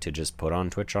 it's easy to just put on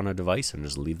Twitch on a device and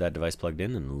just leave that device plugged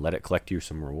in and let it collect you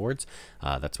some rewards.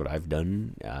 That's what I've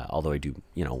done, although I do,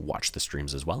 watch the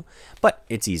streams as well. But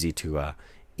it's easy to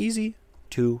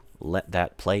let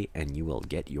that play, and you will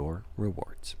get your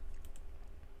rewards.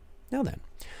 Now then,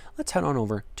 let's head on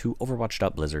over to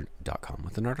overwatch.blizzard.com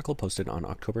with an article posted on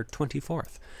October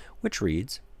 24th, which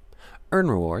reads, Earn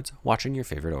rewards watching your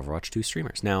favorite Overwatch 2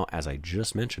 streamers. Now, as I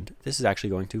just mentioned, this is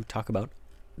actually going to talk about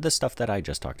the stuff that I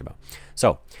just talked about.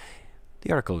 So,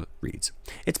 the article reads,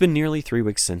 It's been nearly 3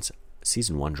 weeks since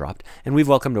Season 1 dropped, and we've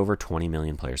welcomed over 20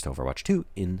 million players to Overwatch 2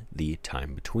 in the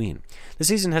time between. The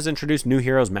season has introduced new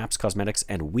heroes, maps, cosmetics,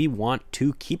 and we want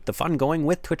to keep the fun going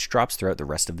with Twitch drops throughout the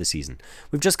rest of the season.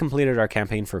 We've just completed our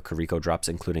campaign for Kiriko drops,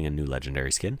 including a new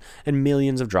legendary skin, and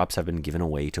millions of drops have been given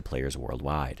away to players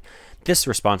worldwide. This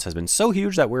response has been so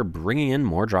huge that we're bringing in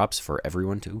more drops for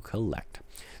everyone to collect.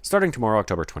 Starting tomorrow,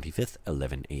 October 25th,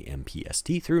 11 a.m.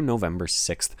 PST through November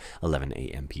 6th, 11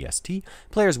 a.m. PST,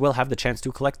 players will have the chance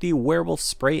to collect the Werewolf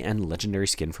Spray and Legendary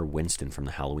Skin for Winston from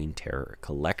the Halloween Terror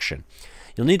Collection.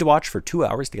 You'll need to watch for 2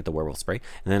 hours to get the Werewolf Spray,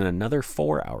 and then another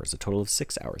 4 hours, a total of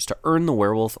 6 hours, to earn the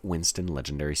Werewolf Winston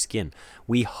Legendary Skin.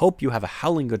 We hope you have a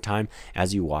howling good time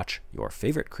as you watch your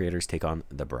favorite creators take on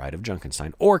the Bride of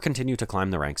Junkenstein, or continue to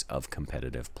climb the ranks of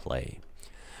competitive play.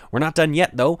 We're not done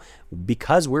yet, though,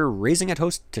 because we're raising a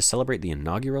toast to celebrate the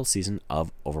inaugural season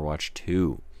of Overwatch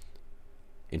 2.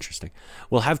 Interesting.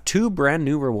 We'll have 2 brand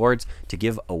new rewards to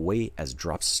give away as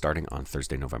drops starting on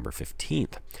Thursday, November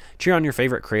 15th. Cheer on your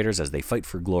favorite creators as they fight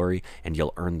for glory, and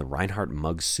you'll earn the Reinhardt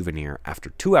Mug souvenir after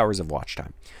 2 hours of watch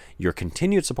time. Your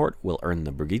continued support will earn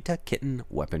the Brigitte Kitten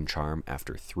weapon charm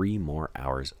after 3 more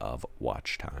hours of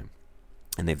watch time.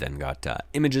 And they've then got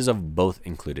images of both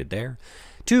included there.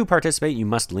 To participate, you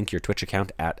must link your Twitch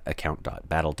account at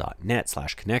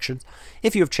account.battle.net/connections.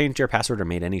 If you have changed your password or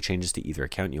made any changes to either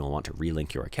account, you will want to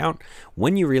relink your account.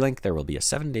 When you relink, there will be a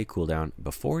 7-day cooldown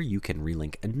before you can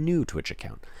relink a new Twitch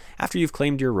account. After you've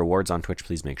claimed your rewards on Twitch,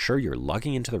 please make sure you're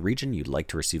logging into the region you'd like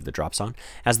to receive the drops on,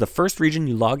 as the first region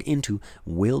you log into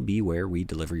will be where we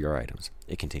deliver your items.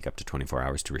 It can take up to 24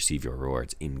 hours to receive your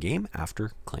rewards in-game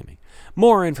after claiming.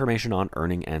 More information on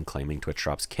earning and claiming Twitch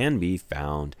drops can be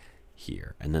found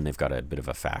here. And then they've got a bit of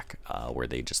a FAQ where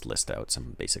they just list out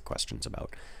some basic questions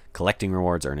about collecting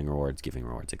rewards, earning rewards, giving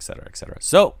rewards, etc., etc.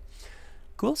 So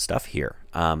cool stuff here.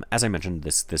 As I mentioned,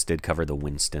 this did cover the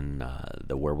Winston,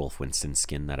 the Werewolf Winston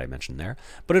skin that I mentioned there,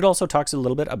 but it also talks a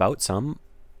little bit about some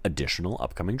additional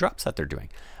upcoming drops that they're doing.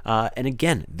 And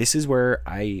again, this is where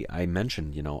I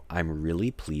mentioned, I'm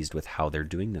really pleased with how they're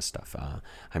doing this stuff.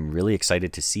 I'm really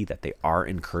excited to see that they are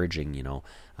encouraging,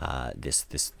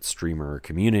 this streamer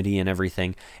community and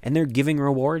everything, and they're giving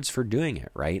rewards for doing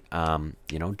it, right?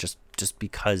 Just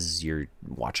because you're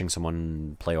watching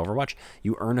someone play Overwatch,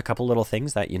 you earn a couple little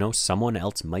things that, someone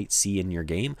else might see in your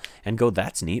game and go,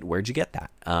 that's neat, where'd you get that?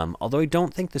 Although I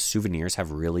don't think the souvenirs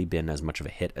have really been as much of a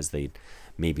hit as they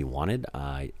maybe wanted.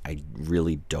 I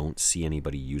really don't see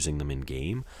anybody using them in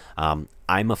game.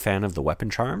 I'm a fan of the weapon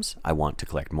charms. I want to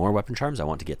collect more weapon charms. I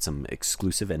want to get some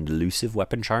exclusive and elusive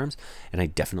weapon charms, and I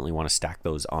definitely want to stack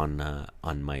those on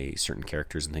my certain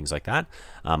characters and things like that.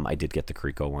 I did get the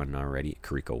Kiriko one already.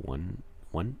 Kiriko one.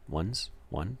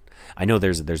 I know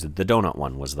there's the donut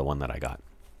one was the one that I got,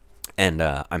 and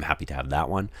I'm happy to have that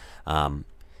one.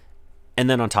 And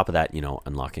then on top of that,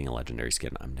 unlocking a legendary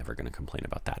skin, I'm never going to complain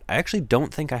about that. I actually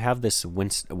don't think I have this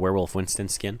Werewolf Winston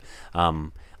skin.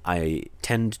 I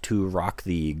tend to rock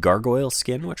the Gargoyle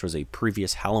skin, which was a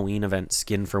previous Halloween event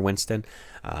skin for Winston,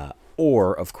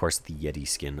 or, of course, the Yeti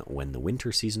skin when the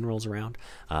winter season rolls around.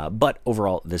 But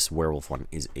overall, this Werewolf one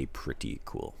is a pretty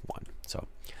cool one. So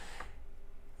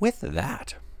with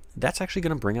that, that's actually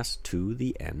going to bring us to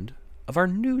the end of our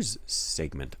news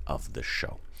segment of the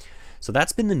show. So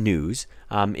that's been the news.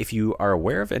 If you are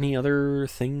aware of any other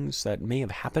things that may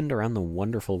have happened around the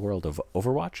wonderful world of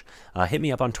Overwatch, hit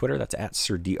me up on Twitter. That's at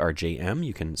SirDRJM.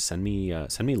 You can send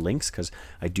me links because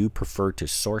I do prefer to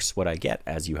source what I get,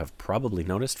 as you have probably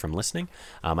noticed from listening.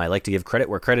 I like to give credit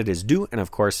where credit is due, and of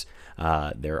course,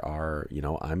 there are,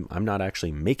 I'm not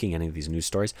actually making any of these news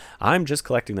stories. I'm just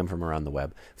collecting them from around the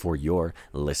web for your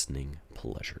listening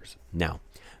pleasures. Now,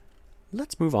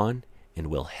 let's move on, and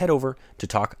we'll head over to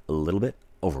talk a little bit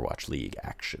Overwatch League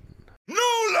action. No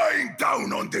lying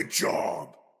down on the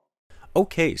job!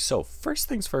 Okay, so first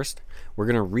things first, we're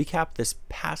going to recap this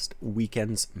past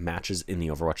weekend's matches in the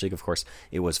Overwatch League. Of course,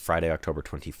 it was Friday, October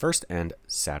 21st and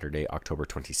Saturday, October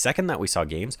 22nd that we saw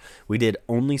games. We did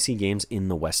only see games in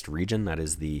the West region, that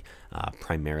is the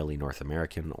primarily North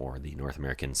American or the North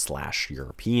American /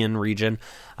 European region.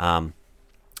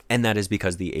 And that is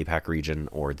because the APAC region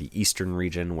or the Eastern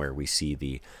region, where we see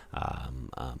the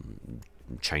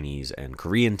Chinese and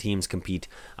Korean teams compete,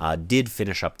 did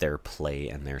finish up their play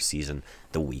and their season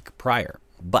the week prior.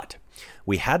 But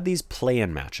we had these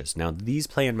play-in matches. Now, these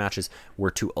play-in matches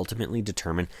were to ultimately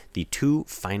determine the two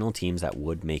final teams that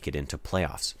would make it into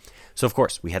playoffs. So, of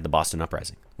course, we had the Boston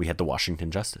Uprising, we had the Washington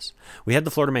Justice, we had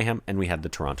the Florida Mayhem, and we had the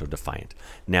Toronto Defiant.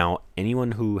 Now,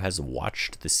 anyone who has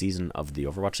watched the season of the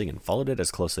Overwatch League and followed it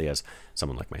as closely as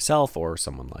someone like myself or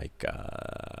someone like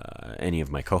any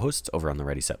of my co-hosts over on the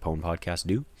Ready, Set, Pwn podcast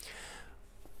do,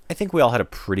 I think we all had a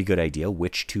pretty good idea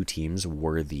which two teams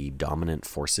were the dominant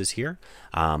forces here.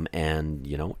 And,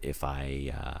 if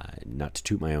I, not to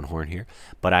toot my own horn here,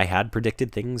 but I had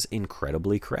predicted things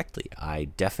incredibly correctly. I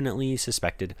definitely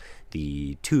suspected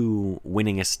the two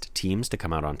winningest teams to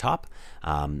come out on top,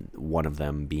 one of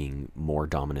them being more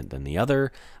dominant than the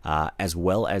other, as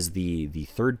well as the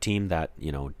third team that,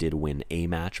 did win a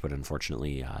match, but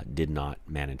unfortunately did not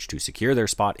manage to secure their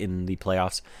spot in the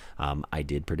playoffs. I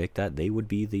did predict that they would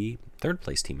be the third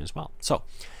place team as well. So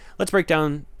let's break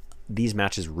down these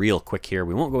matches real quick here.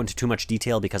 We won't go into too much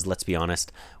detail because, let's be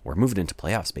honest, we're moving into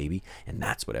playoffs, baby, and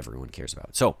that's what everyone cares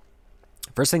about. So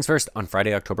first things first, on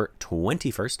Friday, October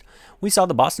 21st, we saw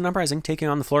the Boston Uprising taking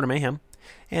on the Florida Mayhem,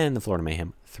 and the Florida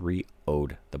Mayhem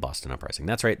 3-0'd the Boston Uprising.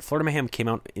 That's right, Florida Mayhem came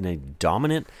out in a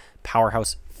dominant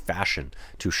powerhouse fashion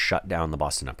to shut down the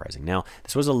Boston Uprising. Now,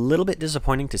 this was a little bit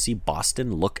disappointing to see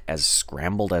Boston look as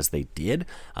scrambled as they did.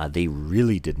 They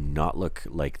really did not look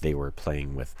like they were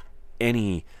playing with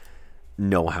any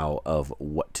know-how of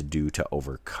what to do to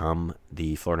overcome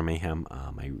the Florida Mayhem.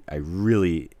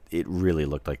 It really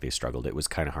looked like they struggled. It was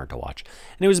kind of hard to watch.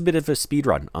 And it was a bit of a speed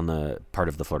run on the part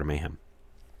of the Florida Mayhem.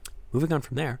 Moving on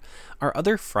from there, our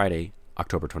other Friday,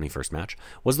 October 21st match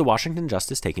was the Washington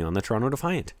Justice taking on the Toronto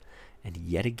Defiant. And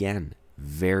yet again,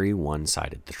 very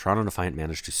one-sided. The Toronto Defiant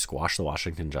managed to squash the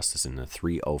Washington Justice in a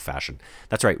 3-0 fashion.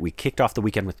 That's right, we kicked off the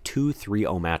weekend with two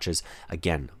 3-0 matches.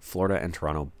 Again, Florida and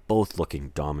Toronto both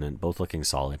looking dominant, both looking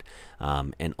solid.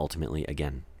 And ultimately,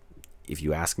 again, if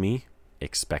you ask me,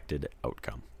 expected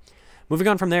outcome. Moving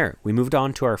on from there, we moved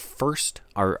on to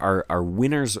our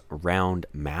winners round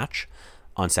match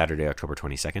on Saturday, October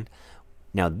 22nd.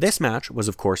 Now, this match was,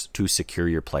 of course, to secure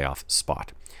your playoff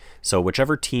spot. So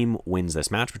whichever team wins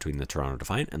this match between the Toronto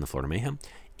Defiant and the Florida Mayhem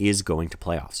is going to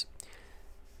playoffs.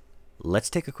 let's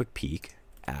take a quick peek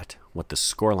at what the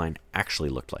scoreline actually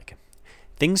looked like.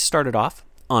 Things started off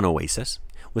on Oasis,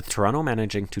 with Toronto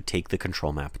managing to take the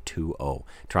control map 2-0.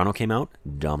 Toronto came out,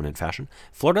 dominant fashion.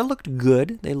 Florida looked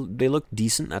good. They looked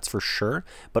decent, that's for sure.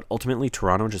 But ultimately,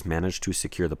 Toronto just managed to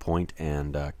secure the point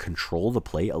and control the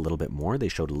play a little bit more. They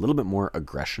showed a little bit more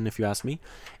aggression, if you ask me.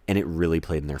 And it really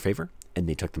played in their favor. And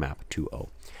they took the map 2-0.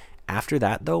 After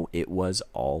that, though, it was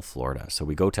all Florida. So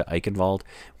we go to Eichenwald,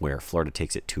 where Florida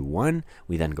takes it 2-1.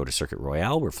 We then go to Circuit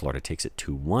Royale, where Florida takes it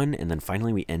 2-1. And then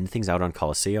finally, we end things out on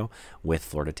Coliseo, with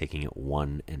Florida taking it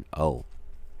 1-0.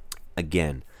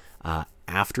 Again,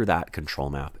 after that control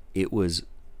map, it was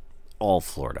all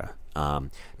Florida.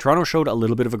 Toronto showed a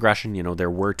little bit of aggression. There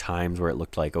were times where it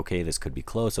looked like, okay, this could be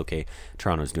close. Okay,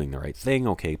 Toronto's doing the right thing.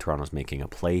 Okay, Toronto's making a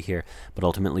play here. But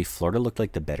ultimately, Florida looked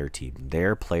like the better team.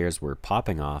 Their players were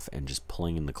popping off and just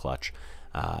pulling in the clutch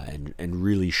and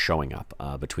really showing up.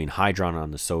 Between Hydron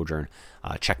on the Sojourn,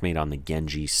 Checkmate on the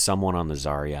Genji, someone on the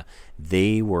Zarya,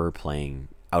 they were playing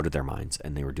out of their minds,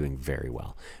 and they were doing very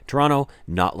well. Toronto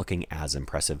not looking as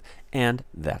impressive, and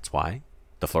that's why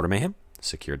the Florida Mayhem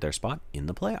secured their spot in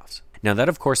the playoffs. Now that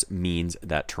of course means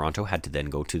that Toronto had to then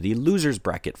go to the losers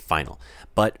bracket final,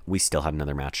 but we still had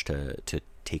another match to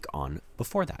take on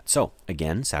before that. So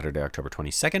again, Saturday, October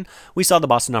 22nd, we saw the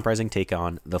Boston Uprising take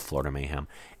on the Florida Mayhem,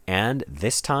 and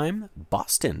this time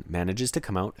Boston manages to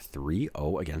come out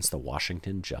 3-0 against the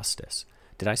Washington Justice.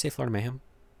 Did I say Florida Mayhem?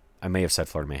 I may have said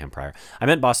Florida Mayhem prior. I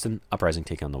meant Boston Uprising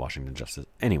taking on the Washington Justice.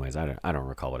 Anyways, I don't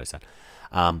recall what I said.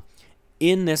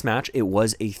 In this match, it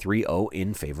was a 3-0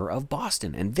 in favor of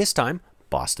Boston. And this time,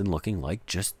 Boston looking like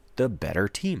just the better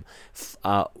team.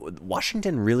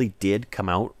 Washington really did come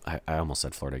out. I almost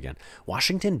said Florida again.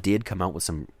 Washington did come out with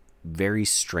some very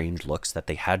strange looks that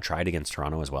they had tried against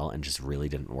Toronto as well and just really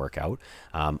didn't work out.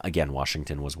 Again,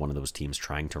 Washington was one of those teams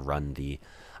trying to run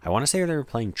I want to say they were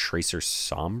playing Tracer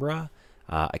Sombra.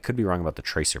 I could be wrong about the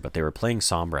Tracer, but they were playing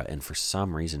Sombra, and for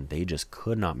some reason, they just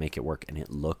could not make it work, and it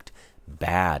looked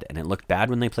bad. And it looked bad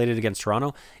when they played it against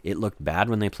Toronto. It looked bad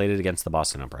when they played it against the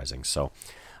Boston Uprising. So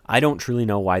I don't truly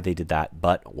know why they did that,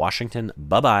 but Washington,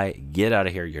 bye-bye, get out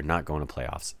of here. You're not going to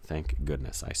playoffs. Thank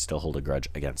goodness. I still hold a grudge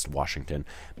against Washington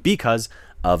because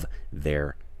of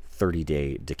their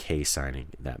 30-day decay signing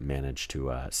that managed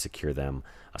to secure them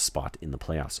a spot in the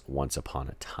playoffs once upon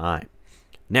a time.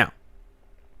 Now,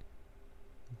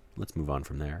 let's move on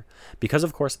from there. Because,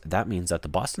 of course, that means that the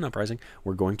Boston Uprising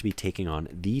were going to be taking on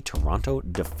the Toronto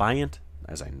Defiant,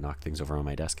 as I knock things over on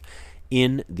my desk,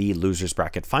 in the losers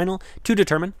bracket final to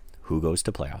determine who goes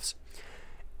to playoffs.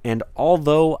 And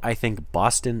although I think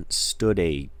Boston stood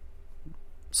a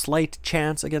slight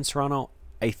chance against Toronto,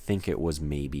 I think it was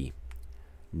maybe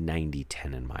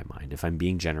 90-10 in my mind. If I'm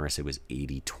being generous, it was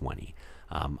 80-20.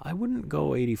 I wouldn't go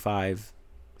 85-15.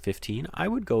 I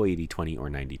would go 80-20 or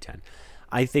 90-10.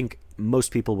 I think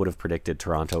most people would have predicted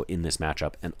Toronto in this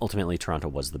matchup, and ultimately Toronto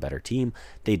was the better team.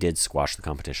 They did squash the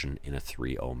competition in a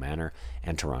 3-0 manner,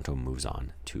 and Toronto moves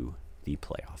on to the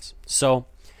playoffs. So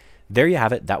there you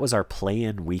have it. That was our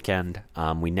play-in weekend.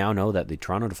 We now know that the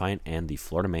Toronto Defiant and the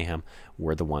Florida Mayhem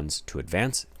were the ones to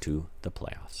advance to the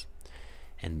playoffs.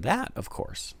 And that, of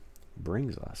course,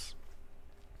 brings us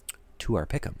to our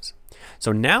pick'ems.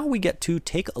 So now we get to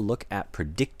take a look at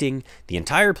predicting the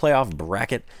entire playoff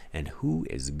bracket and who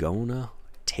is gonna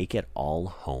take it all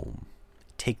home.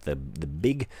 Take the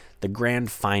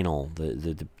grand final,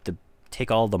 the take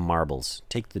all the marbles,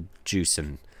 take the juice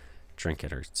and drink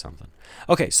it or something.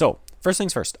 Okay, so first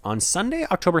things first, on Sunday,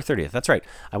 October 30th, that's right.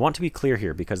 I want to be clear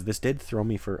here because this did throw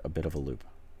me for a bit of a loop.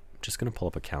 Just going to pull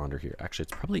up a calendar here. Actually,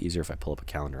 it's probably easier if I pull up a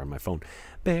calendar on my phone.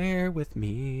 Bear with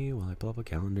me while I pull up a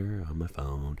calendar on my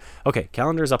phone. Okay,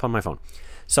 calendar is up on my phone.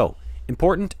 So,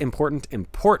 important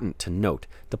to note,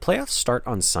 the playoffs start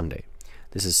on Sunday.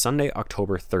 This is Sunday,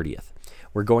 October 30th.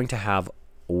 We're going to have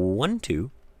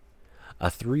 3-4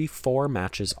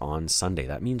 matches on Sunday.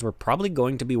 That means we're probably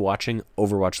going to be watching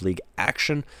Overwatch League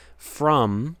action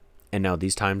from... And now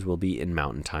these times will be in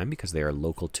Mountain Time because they are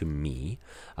local to me.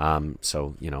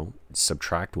 So,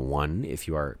 subtract 1 if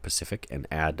you are Pacific and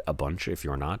add a bunch if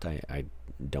you're not. I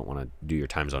don't want to do your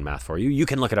time zone math for you. You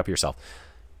can look it up yourself.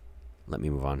 Let me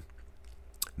move on.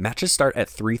 Matches start at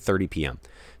 3:30 p.m.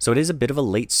 So it is a bit of a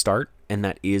late start, and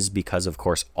that is because, of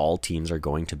course, all teams are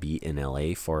going to be in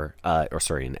LA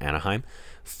in Anaheim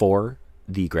for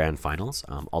the grand finals.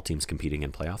 All teams competing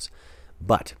in playoffs.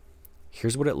 But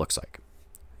here's what it looks like.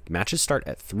 Matches start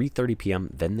at 3:30 p.m.,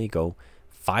 then they go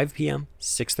 5 p.m.,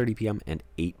 6:30 p.m., and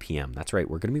 8 p.m. That's right,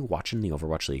 we're going to be watching the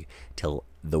Overwatch League till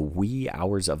the wee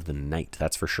hours of the night,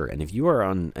 that's for sure. And if you are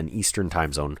on an Eastern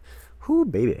time zone, Whoo,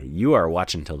 baby, you are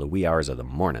watching till the wee hours of the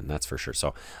morning, that's for sure.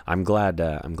 So I'm glad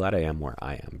I am where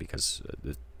I am, because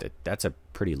that's a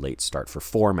pretty late start for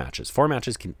 4 matches. 4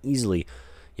 matches can easily,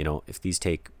 if these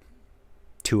take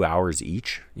 2 hours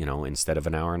each, instead of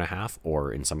an hour and a half,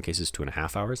 or in some cases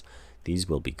 2.5 hours, these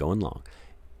will be going long.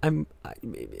 I'm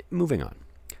moving on.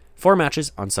 4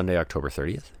 matches on Sunday, October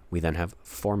 30th. We then have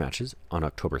 4 matches on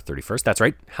October 31st. That's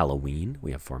right, Halloween.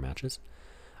 We have 4 matches.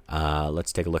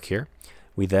 Let's take a look here.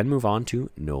 We then move on to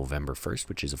November 1st,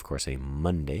 which is, of course, a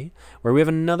Monday, where we have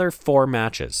another 4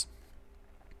 matches.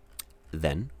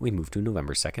 Then we move to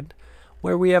November 2nd,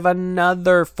 where we have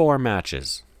another 4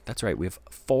 matches. That's right, we have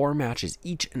 4 matches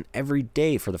each and every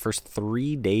day for the first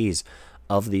 3 days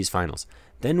of these finals.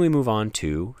 Then we move on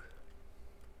to...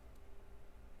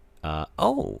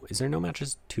 is there no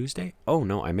matches Tuesday? Oh,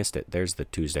 no, I missed it. There's the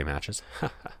Tuesday matches.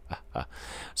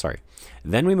 Sorry.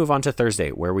 Then we move on to Thursday,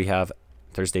 where we have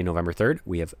Thursday, November 3rd.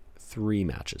 We have 3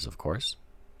 matches, of course.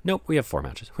 Nope, we have 4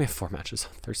 matches. We have 4 matches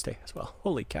on Thursday as well.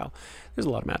 Holy cow. There's a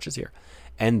lot of matches here.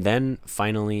 And then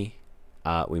finally,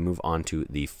 we move on to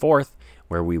the 4th,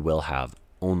 where we will have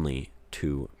only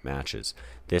 2 matches.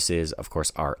 This is, of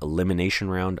course, our elimination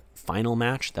round final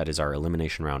match. That is our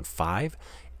elimination round 5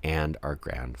 and our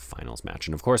grand finals match.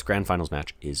 And of course, grand finals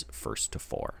match is 1st to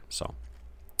 4. So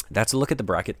that's a look at the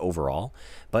bracket overall,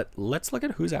 but let's look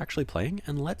at who's actually playing,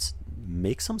 and let's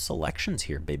make some selections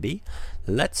here, baby.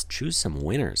 Let's choose some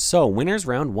winners. So winners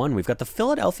round 1, we've got the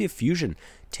Philadelphia Fusion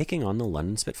taking on the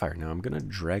London Spitfire. Now I'm going to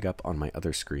drag up on my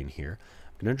other screen here.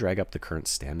 I'm going to drag up the current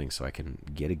standings so I can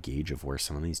get a gauge of where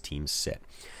some of these teams sit.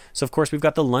 So of course, we've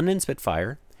got the London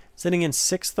Spitfire sitting in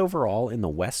 6th overall in the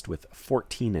West with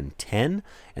 14-10.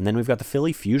 And then we've got the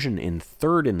Philly Fusion in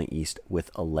 3rd in the East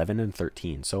with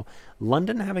 11-13. So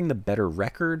London having the better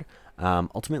record.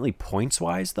 Ultimately,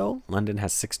 points-wise, though, London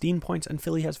has 16 points and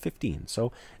Philly has 15.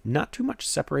 So not too much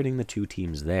separating the 2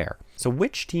 teams there. So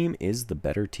which team is the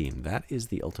better team? That is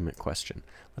the ultimate question.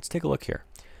 Let's take a look here.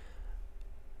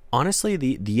 Honestly,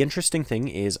 the interesting thing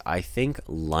is I think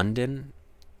London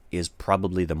is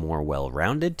probably the more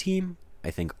well-rounded team. I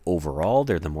think overall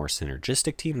they're the more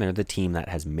synergistic team. They're the team that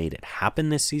has made it happen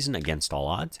this season against all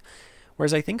odds.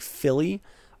 Whereas I think Philly,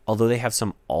 although they have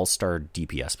some all-star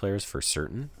DPS players for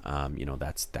certain,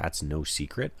 that's no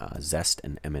secret. Zest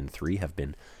and MN3 have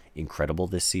been incredible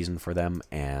this season for them,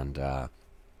 and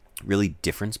really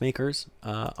difference makers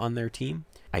on their team.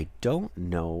 I don't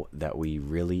know that we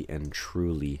really and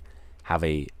truly have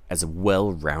as a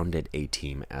well-rounded A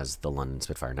team as the London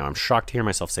Spitfire. Now I'm shocked to hear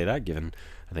myself say that, given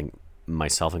I think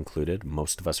myself included,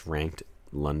 most of us ranked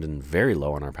London very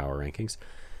low on our power rankings.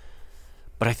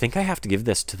 But I think I have to give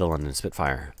this to the London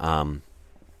Spitfire.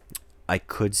 I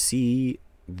could see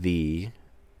the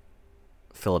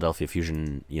Philadelphia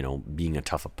Fusion, being a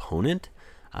tough opponent.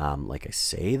 Like I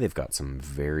say, they've got some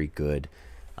very good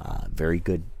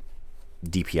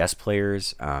DPS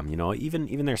players.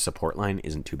 Even their support line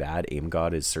isn't too bad.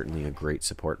 AimGod is certainly a great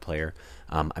support player.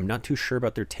 I'm not too sure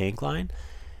about their tank line.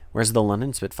 Whereas the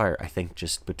London Spitfire, I think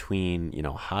just between,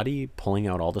 Hadi pulling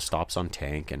out all the stops on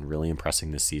tank and really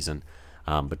impressing this season,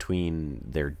 between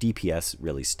their DPS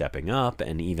really stepping up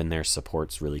and even their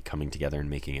supports really coming together and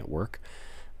making it work,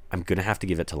 I'm going to have to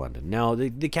give it to London. Now,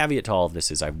 the caveat to all of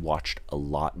this is I've watched a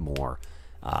lot more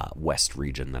West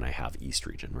region than I have East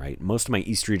region, right? Most of my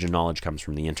East region knowledge comes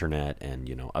from the internet and,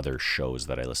 other shows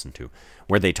that I listen to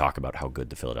where they talk about how good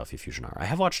the Philadelphia Fusion are. I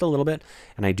have watched a little bit,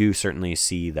 and I do certainly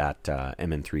see that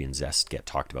MN3 and Zest get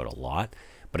talked about a lot,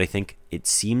 but I think it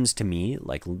seems to me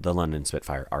like the London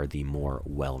Spitfire are the more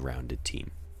well-rounded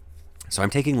team. So I'm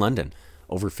taking London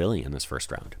over Philly in this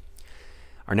first round.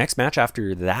 Our next match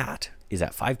after that is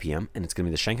at 5 p.m., and it's going to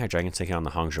be the Shanghai Dragons taking on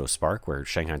the Hangzhou Spark, where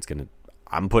Shanghai's going to...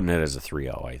 I'm putting it as a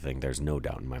 3-0, I think. There's no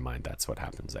doubt in my mind that's what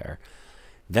happens there.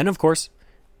 Then, of course,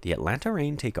 the Atlanta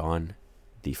Reign take on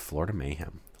the Florida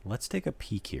Mayhem. Let's take a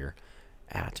peek here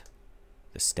at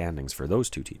the standings for those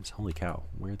 2 teams. Holy cow,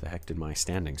 where the heck did my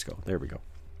standings go? There we go.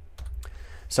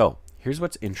 So, here's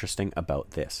what's interesting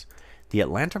about this. The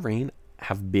Atlanta Reign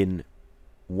have been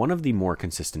one of the more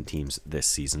consistent teams this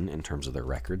season in terms of their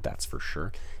record, that's for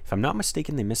sure. If I'm not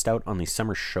mistaken, they missed out on the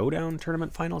Summer Showdown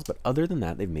tournament finals, but other than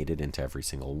that, they've made it into every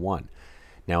single one.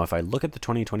 Now, if I look at the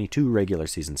 2022 regular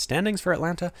season standings for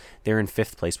Atlanta, they're in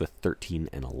 5th place with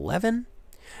 13-11.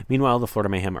 Meanwhile, the Florida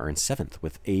Mayhem are in 7th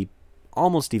with a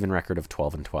almost even record of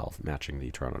 12-12, matching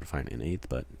the Toronto Defiant in 8th,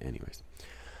 but anyways.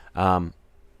 The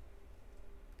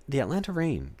Atlanta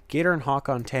Reign, Gator and Hawk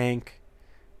on tank,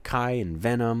 Kai and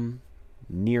Venom,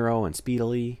 Nero and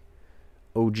Speedily,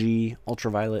 OG,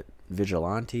 Ultraviolet,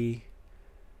 Vigilante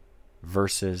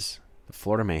versus the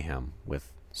Florida Mayhem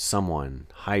with someone,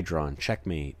 Hydron,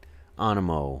 Checkmate,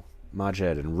 Animo,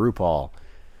 Majed, and RuPaul.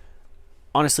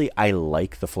 Honestly, I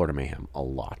like the Florida Mayhem a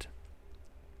lot.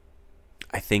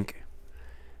 I think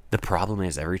the problem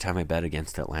is every time I bet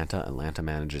against Atlanta, Atlanta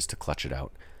manages to clutch it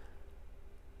out.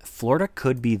 Florida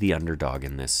could be the underdog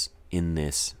in this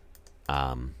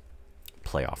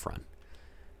playoff run.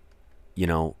 You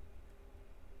know,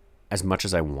 as much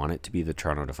as I want it to be the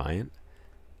Toronto Defiant,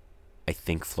 I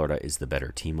think Florida is the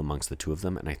better team amongst the two of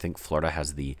them, and I think Florida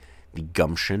has the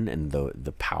gumption and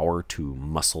the power to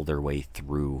muscle their way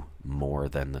through more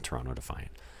than the Toronto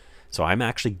Defiant. So I'm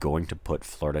actually going to put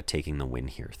Florida taking the win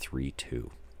here, 3-2.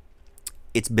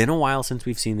 It's been a while since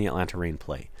we've seen the Atlanta Reign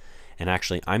play, and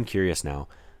actually I'm curious now.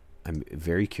 I'm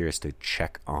very curious to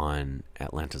check on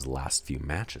Atlanta's last few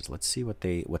matches. Let's see what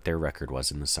their record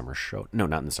was in the Summer Show. No,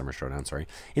 not in the Summer Showdown, sorry.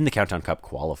 In the Countdown Cup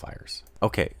qualifiers.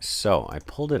 Okay, so I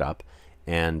pulled it up,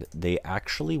 and they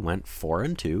actually went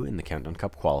 4-2 in the Countdown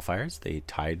Cup qualifiers. They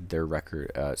tied their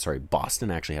record.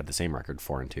 Boston actually had the same record,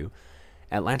 4-2.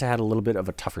 Atlanta had a little bit of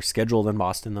a tougher schedule than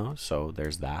Boston, though, so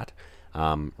there's that.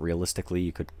 Realistically,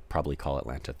 you could probably call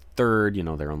Atlanta third. You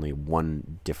know, they're only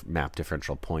one map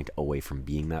differential point away from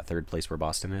being that third place where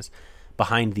Boston is,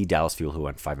 behind the Dallas Fuel, who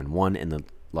went 5-1, and the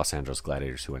Los Angeles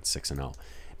Gladiators, who went 6-0.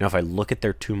 Now, if I look at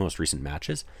their two most recent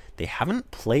matches, they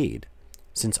haven't played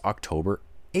since October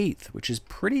 8th, which is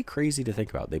pretty crazy to think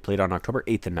about. They played on October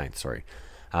 8th and 9th, sorry.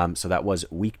 So that was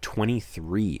week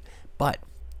 23, but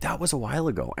that was a while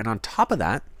ago. And on top of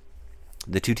that,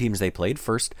 the two teams they played,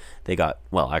 second, they got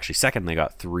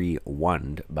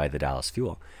 3-1'd by the Dallas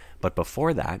Fuel. But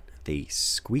before that, they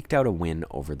squeaked out a win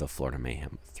over the Florida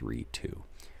Mayhem, 3-2.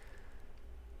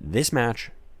 This match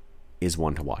is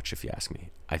one to watch, if you ask me.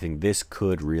 I think this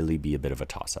could really be a bit of a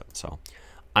toss-up. So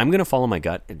I'm going to follow my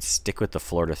gut and stick with the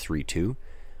Florida 3-2.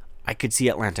 I could see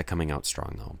Atlanta coming out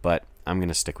strong, though, but I'm going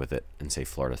to stick with it and say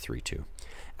Florida 3-2.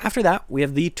 After that, we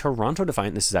have the Toronto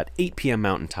Defiant. This is at 8 p.m.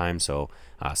 Mountain Time, so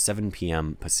 7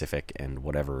 p.m. Pacific, and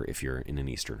whatever if you're in an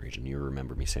Eastern region. You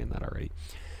remember me saying that already.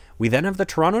 We then have the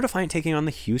Toronto Defiant taking on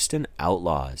the Houston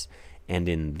Outlaws. And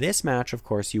in this match, of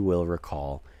course, you will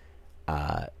recall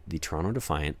the Toronto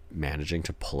Defiant managing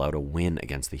to pull out a win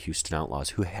against the Houston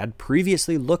Outlaws, who had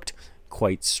previously looked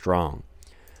quite strong.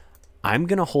 I'm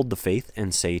going to hold the faith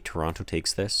and say Toronto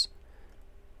takes this.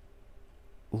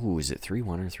 Ooh, is it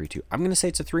 3-1 or 3-2? I'm going to say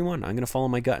it's a 3-1. I'm going to follow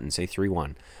my gut and say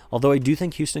 3-1. Although I do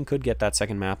think Houston could get that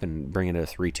second map and bring it to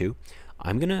 3-2.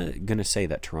 I'm gonna say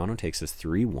that Toronto takes this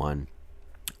 3-1.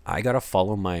 I got to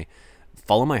follow my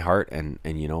heart and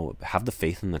you know, have the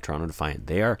faith in the Toronto Defiant.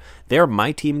 They are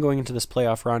my team going into this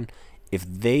playoff run. If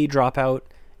they drop out,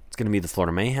 it's going to be the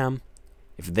Florida Mayhem.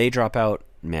 If they drop out,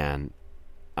 man,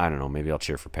 I don't know, maybe I'll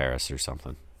cheer for Paris or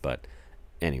something. But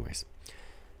anyways,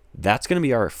 that's going to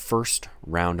be our first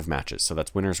round of matches. So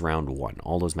that's winners round 1.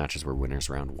 All those matches were winners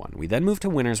round 1. We then move to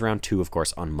winners round 2, of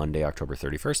course, on Monday, October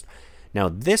 31st. Now,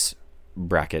 this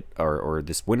bracket, or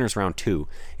this winners round 2,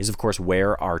 is, of course,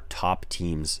 where our top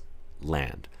teams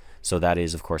land. So that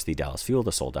is, of course, the Dallas Fuel,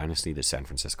 the Seoul Dynasty, the San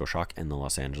Francisco Shock, and the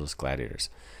Los Angeles Gladiators.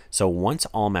 So once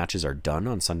all matches are done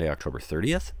on Sunday, October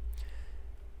 30th,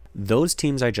 those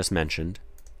teams I just mentioned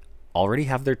already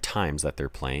have their times that they're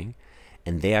playing,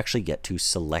 and they actually get to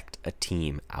select a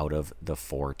team out of the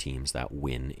 4 teams that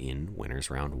win in winners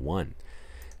round 1.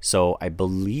 So I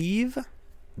believe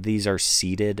these are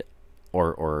seeded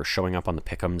or showing up on the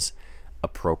pick'ems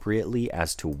appropriately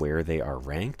as to where they are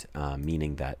ranked,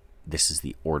 meaning that this is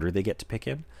the order they get to pick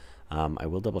in. I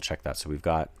will double check that. So we've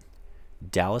got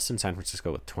Dallas and San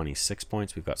Francisco with 26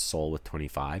 points. We've got Seoul with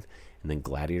 25, and then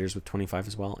Gladiators with 25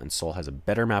 as well. And Seoul has a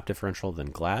better map differential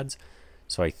than Glads.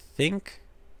 So I think...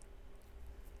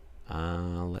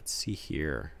 let's see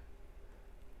here.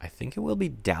 I think it will be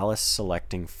Dallas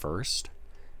selecting first.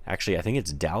 Actually, I think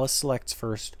it's Dallas selects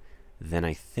first, then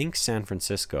I think San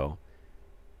Francisco,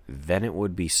 then it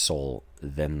would be Seoul,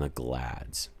 then the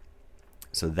Glads.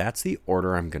 So that's the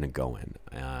order I'm going to go in.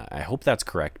 I hope that's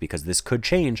correct, because this could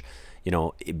change, you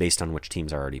know, based on which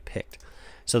teams are already picked.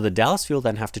 So the Dallas Fuel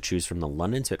then have to choose from the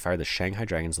London Spitfire, the Shanghai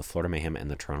Dragons, the Florida Mayhem, and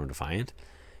the Toronto Defiant.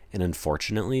 And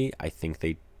unfortunately, I think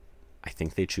they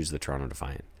choose the Toronto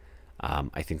Defiant.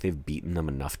 I think they've beaten them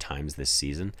enough times this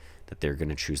season that they're going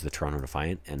to choose the Toronto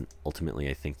Defiant, and ultimately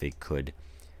I think they could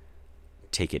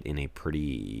take it in a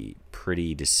pretty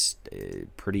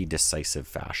decisive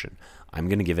fashion. I'm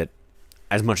going to give it,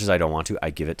 as much as I don't want to,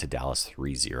 I give it to Dallas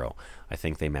 3-0. I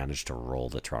think they managed to roll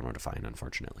the Toronto Defiant,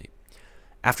 unfortunately.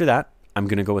 After that, I'm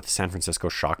going to go with the San Francisco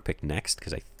Shock pick next,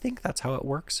 because I think that's how it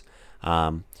works.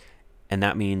 And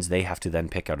that means they have to then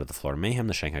pick out of the Florida Mayhem,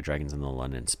 the Shanghai Dragons, and the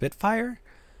London Spitfire.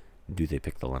 Do they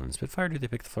pick the London Spitfire? Do they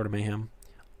pick the Florida Mayhem?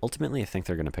 Ultimately, I think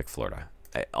they're going to pick Florida.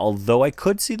 Although I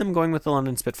could see them going with the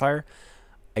London Spitfire,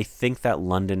 I think that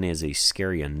London is a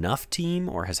scary enough team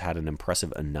or has had an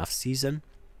impressive enough season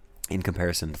in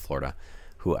comparison to Florida,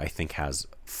 who I think has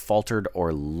faltered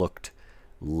or looked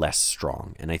less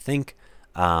strong. And I think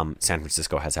San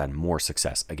Francisco has had more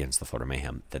success against the Florida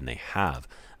Mayhem than they have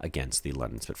against the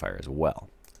London Spitfire as well.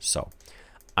 So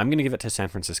I'm going to give it to San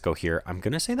Francisco here. I'm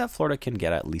going to say that Florida can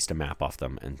get at least a map off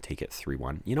them and take it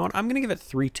 3-1. You know what? I'm going to give it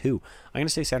 3-2. I'm going to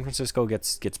say San Francisco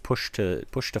gets pushed to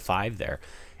 5 there.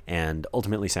 And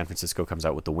ultimately San Francisco comes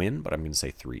out with the win, but I'm going to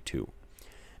say 3-2.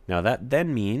 Now that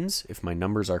then means, if my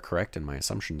numbers are correct and my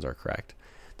assumptions are correct,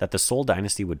 that the Seoul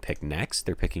Dynasty would pick next.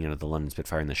 They're picking out of the London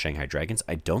Spitfire and the Shanghai Dragons.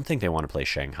 I don't think they want to play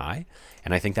Shanghai.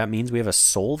 And I think that means we have a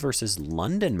Seoul versus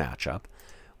London matchup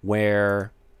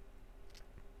where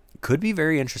could be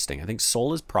very interesting. I think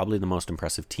Seoul is probably the most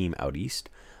impressive team out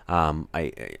east.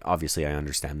 Obviously I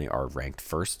understand they are ranked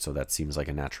first, so that seems like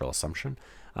a natural assumption.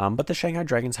 But the Shanghai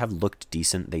Dragons have looked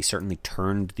decent. They certainly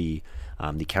turned the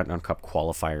Countdown Cup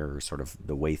qualifier, sort of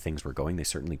the way things were going. They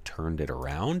certainly turned it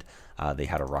around. They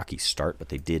had a rocky start, but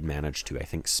they did manage to, I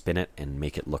think, spin it and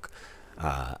make it look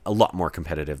a lot more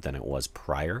competitive than it was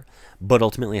prior. But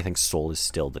ultimately, I think Seoul is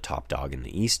still the top dog in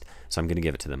the East, so I'm going to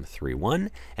give it to them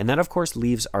 3-1. And that, of course,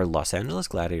 leaves our Los Angeles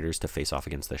Gladiators to face off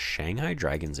against the Shanghai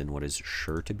Dragons in what is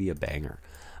sure to be a banger.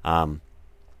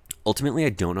 Ultimately, I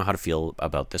don't know how to feel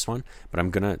about this one, but I'm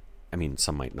going to, I mean,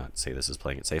 some might not say this is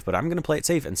playing it safe, but I'm going to play it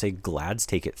safe and say Glads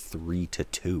take it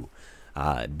 3-2.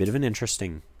 Bit of an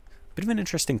interesting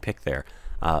pick there,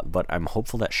 but I'm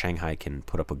hopeful that Shanghai can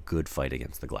put up a good fight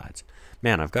against the Glads.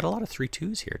 Man, I've got a lot of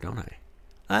 3-2s here, don't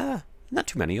I? Not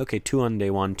too many. Okay, 2 on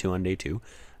day 1, 2 on day 2.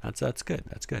 That's good.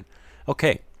 That's good.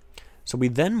 Okay, so we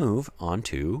then move on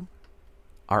to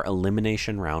our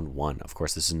elimination round 1. Of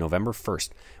course, this is November 1st,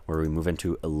 where we move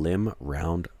into Elim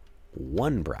round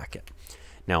 1 bracket.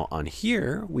 Now, on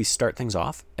here, we start things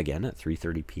off again at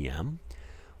 3:30 p.m.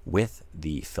 with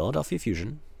the Philadelphia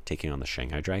Fusion taking on the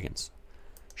Shanghai Dragons.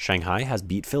 Shanghai has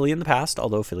beat Philly in the past,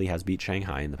 although Philly has beat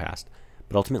Shanghai in the past.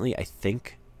 But ultimately, I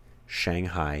think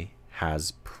Shanghai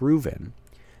has proven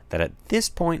that at this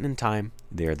point in time,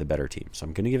 they're the better team. So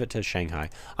I'm going to give it to Shanghai.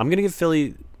 I'm going to give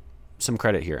Philly some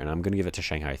credit here, and I'm going to give it to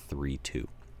Shanghai 3-2.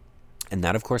 And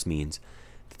that, of course, means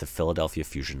that the Philadelphia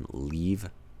Fusion leave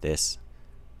this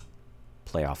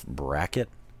playoff bracket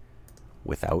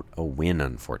without a win,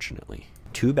 unfortunately.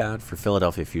 Too bad for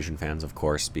Philadelphia Fusion fans, of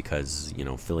course, because, you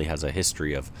know, Philly has a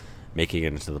history of making it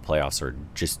into the playoffs or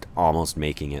just almost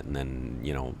making it and then,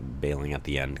 you know, bailing at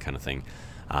the end kind of thing.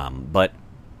 But,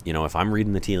 you know, if I'm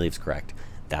reading the tea leaves correct,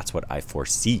 that's what I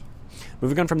foresee.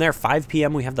 Moving on from there, 5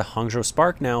 p.m., we have the Hangzhou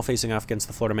Spark now facing off against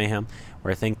the Florida Mayhem,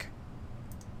 where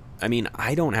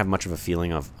I don't have much of a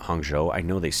feeling of Hangzhou. I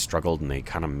know they struggled and they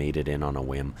kind of made it in on a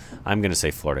whim. I'm going to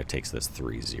say Florida takes this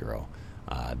 3-0.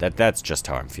 That's just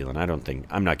how I'm feeling.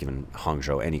 I'm not giving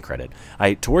Hangzhou any credit.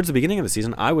 Towards the beginning of the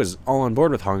season, I was all on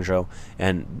board with Hangzhou,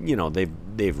 and you know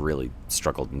they've really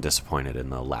struggled and disappointed in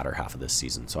the latter half of this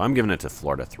season. So I'm giving it to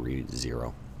Florida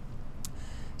 3-0.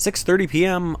 6:30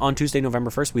 p.m. on Tuesday, November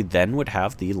 1st, we then would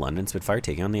have the London Spitfire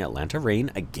taking on the Atlanta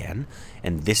Reign again.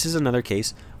 And this is another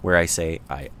case where I say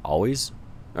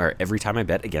every time I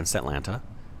bet against Atlanta,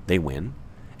 they win.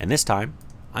 And this time,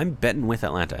 I'm betting with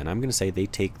Atlanta, and I'm going to say they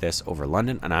take this over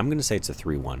London, and I'm going to say it's a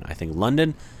 3-1.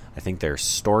 I think their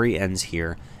story ends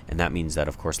here, and that means that,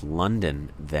 of course,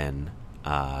 London then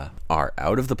are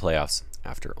out of the playoffs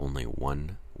after only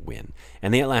one win.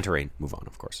 And the Atlanta Reign move on,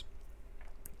 of course.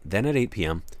 Then at 8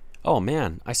 p.m., oh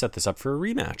man, I set this up for a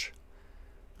rematch.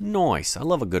 Nice, I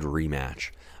love a good rematch.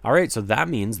 All right, so that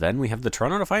means then we have the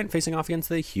Toronto Defiant facing off against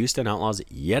the Houston Outlaws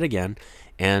yet again.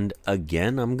 And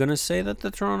again, I'm going to say that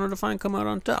the Toronto Defiant come out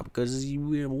on top, because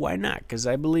why not? Because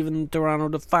I believe in the Toronto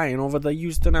Defiant over the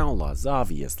Houston Outlaws.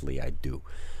 Obviously, I do.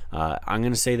 I'm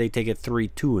going to say they take it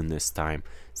 3-2 in this time.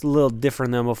 It's a little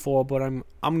different than before, but I'm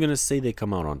going to say they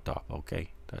come out on top,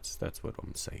 okay? That's what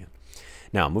I'm saying.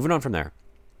 Now, moving on from there.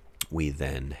 We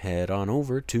then head on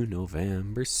over to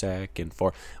November 2nd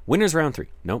for Winners Round 3.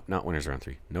 Nope, not Winners Round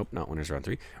 3. Nope, not Winners Round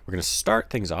 3. We're going to start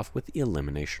things off with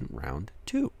Elimination Round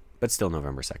 2, but still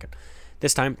November 2nd.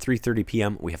 This time, 3:30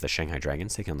 p.m., we have the Shanghai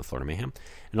Dragons taking on the Florida Mayhem.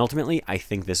 And ultimately, I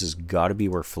think this has got to be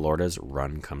where Florida's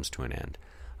run comes to an end.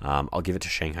 I'll give it to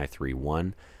Shanghai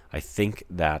 3-1. I think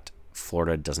that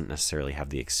Florida doesn't necessarily have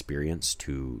the experience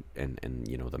to and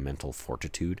you know the mental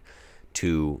fortitude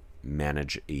to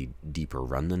manage a deeper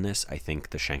run than this. I think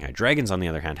the Shanghai Dragons, on the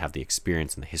other hand, have the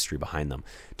experience and the history behind them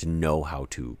to know how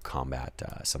to combat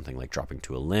something like dropping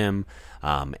to a limb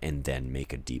and then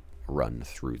make a deep run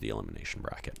through the elimination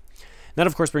bracket. That,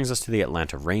 of course, brings us to the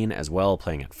Atlanta Reign as well,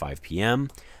 playing at 5 p.m.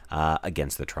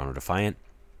 Against the Toronto Defiant.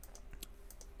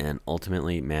 And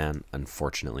ultimately, man,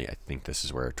 unfortunately, I think this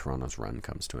is where Toronto's run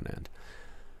comes to an end.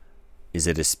 Is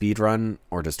it a speed run,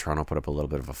 or does Toronto put up a little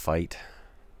bit of a fight?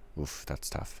 Oof, that's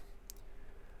tough.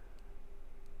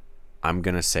 I'm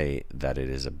going to say that it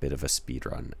is a bit of a speed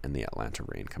run, and the Atlanta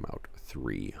Reign come out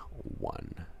 3-1.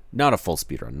 Not a full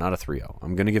speed run, not a 3-0.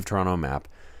 I'm going to give Toronto a map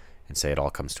and say it all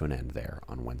comes to an end there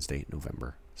on Wednesday,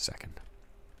 November 2nd.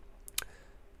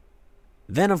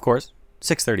 Then, of course,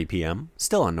 6:30 p.m.,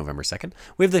 still on November 2nd,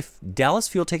 we have the Dallas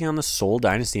Fuel taking on the Seoul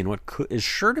Dynasty in what is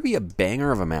sure to be a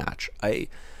banger of a match.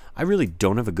 I really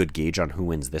don't have a good gauge on who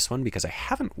wins this one because I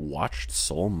haven't watched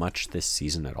Seoul much this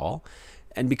season at all.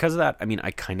 And because of that, I mean,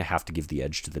 I kind of have to give the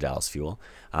edge to the Dallas Fuel.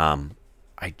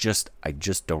 I just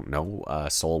don't know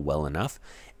Seoul well enough.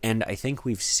 And I think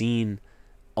we've seen,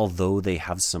 although they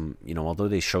have some, although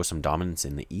they show some dominance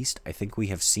in the East, I think we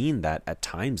have seen that at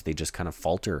times they just kind of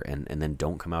falter and then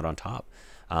don't come out on top.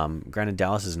 Granted,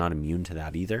 Dallas is not immune to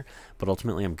that either, but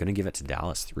ultimately I'm going to give it to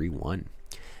Dallas 3-1.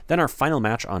 Then our final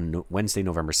match on Wednesday,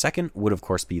 November 2nd would, of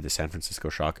course, be the San Francisco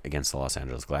Shock against the Los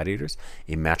Angeles Gladiators.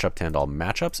 A matchup to end all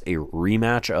matchups, a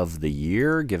rematch of the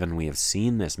year, given we have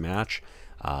seen this match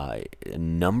a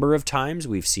number of times.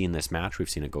 We've seen this match. We've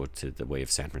seen it go to the way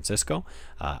of San Francisco.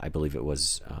 I believe it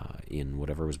was in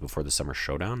whatever was before the Summer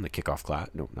Showdown, the Kickoff Clash.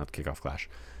 No, not the Kickoff Clash.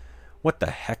 What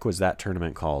the heck was that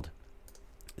tournament called?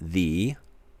 The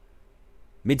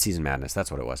Midseason Madness, that's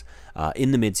what it was.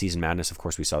 In the Midseason Madness, of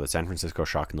course, we saw the San Francisco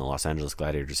Shock and the Los Angeles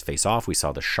Gladiators face off. We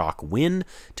saw the Shock win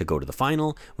to go to the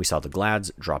final. We saw the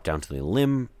Glads drop down to the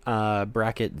limb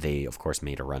bracket. They, of course,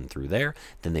 made a run through there.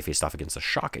 Then they faced off against the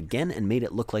Shock again and made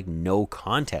it look like no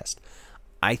contest.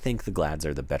 I think the Glads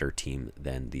are the better team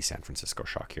than the San Francisco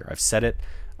Shock here. I've said it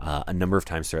a number of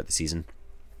times throughout the season.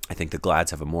 I think the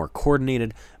Glads have a more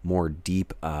coordinated, more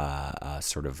deep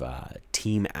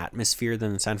team atmosphere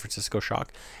than the San Francisco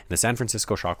Shock. And the San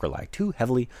Francisco Shock rely too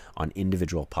heavily on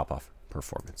individual pop-off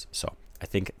performance. So I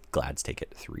think Glads take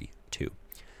it 3-2.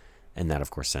 And that, of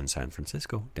course, sends San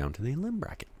Francisco down to the limb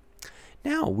bracket.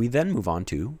 Now, we then move on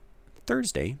to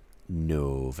Thursday,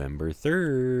 November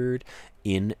 3rd,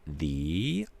 in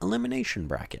the elimination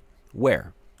bracket,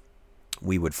 where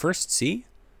we would first see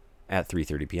at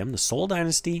 3:30 p.m., the Seoul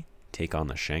Dynasty take on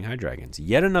the Shanghai Dragons.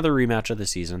 Yet another rematch of the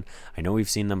season. I know we've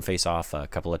seen them face off a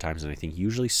couple of times, and I think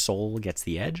usually Seoul gets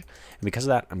the edge. And because of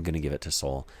that, I'm going to give it to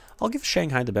Seoul. I'll give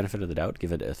Shanghai the benefit of the doubt,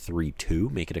 give it a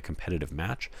 3-2, make it a competitive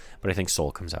match, but I think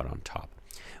Seoul comes out on top.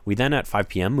 We then at 5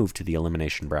 p.m. move to the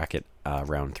elimination bracket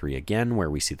round 3 again, where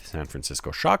we see the San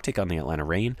Francisco Shock take on the Atlanta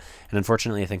Reign. And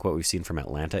unfortunately, I think what we've seen from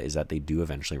Atlanta is that they do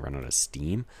eventually run out of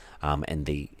steam, and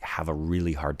they have a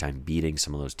really hard time beating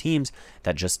some of those teams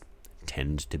that just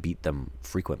tend to beat them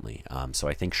frequently. So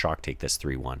I think Shock take this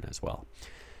 3-1 as well.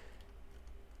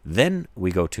 Then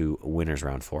we go to winners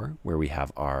round 4, where we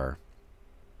have our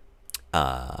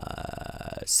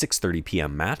 6:30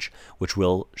 p.m. match, which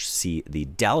will see the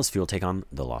Dallas Fuel take on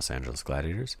the Los Angeles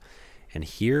Gladiators. And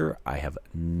here I have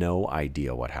no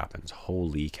idea what happens.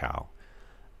 Holy cow.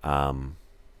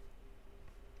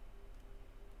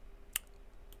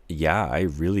 Yeah, I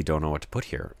really don't know what to put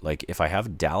here. Like, if I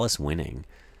have Dallas winning,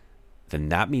 then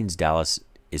that means Dallas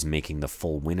is making the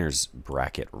full winners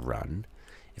bracket run.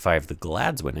 If I have the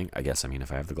Glads winning,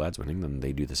 if I have the Glads winning, then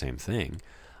they do the same thing.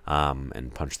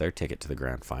 And punch their ticket to the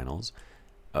grand finals.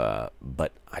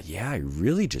 But I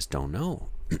really just don't know.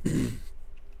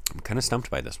 I'm kind of stumped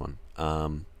by this one.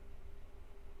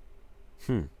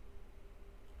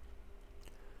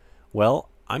 Well,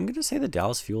 I'm going to say the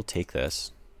Dallas Fuel take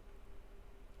this.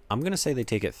 I'm going to say they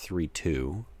take it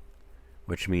 3-2,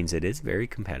 which means it is very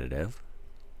competitive.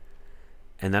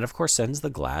 And that, of course, sends the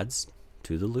Glads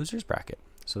to the losers bracket.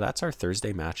 So that's our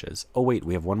Thursday matches. Oh, wait,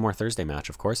 we have one more Thursday match,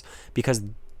 of course, because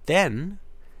then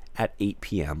at 8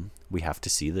 p.m., we have to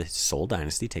see the Seoul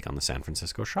Dynasty take on the San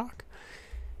Francisco Shock.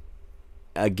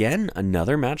 Again,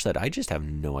 another match that I just have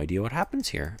no idea what happens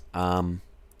here. I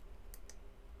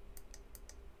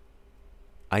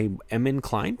am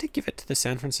inclined to give it to the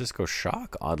San Francisco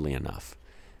Shock, oddly enough.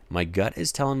 My gut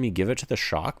is telling me give it to the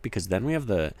Shock, because then we have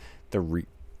the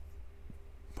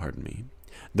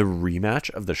rematch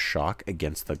of the Shock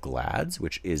against the Glads,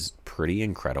 which is pretty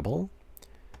incredible.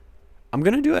 I'm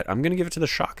going to do it. I'm going to give it to the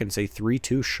Shock and say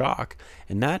 3-2 Shock.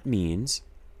 And that means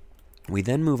We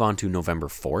then move on to November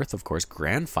 4th, of course,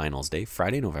 Grand Finals Day,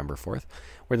 Friday, November 4th,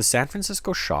 where the San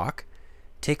Francisco Shock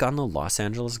take on the Los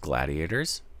Angeles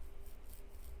Gladiators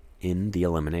in the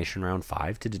Elimination Round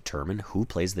 5 to determine who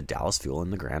plays the Dallas Fuel in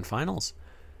the Grand Finals.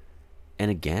 And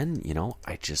again,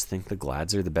 I just think the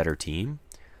Glads are the better team.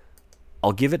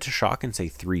 I'll give it to Shock and say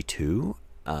 3-2.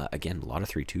 Again, a lot of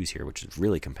 3-2s here, which is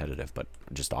really competitive, but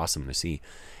just awesome to see.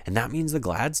 And that means the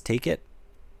Glads take it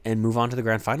and move on to the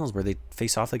Grand Finals, where they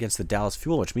face off against the Dallas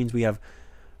Fuel, which means we have,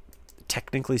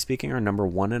 technically speaking, our number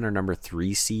 1 and our number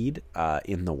 3 seed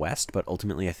in the West, but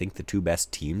ultimately I think the two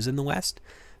best teams in the West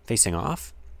facing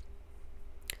off.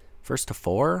 First to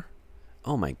 4.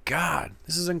 Oh my God,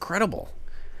 this is incredible.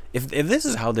 If this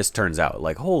is how this turns out,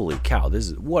 like, holy cow, this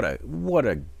is what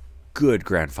a good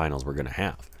Grand Finals we're gonna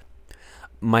have.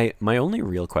 My only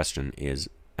real question is,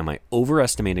 am I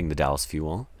overestimating the Dallas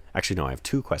Fuel? Actually, no, I have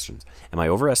 2 questions. Am I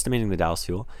overestimating the Dallas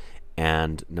Fuel?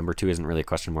 And number 2 isn't really a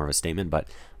question, more of a statement, but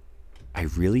I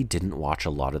really didn't watch a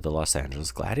lot of the Los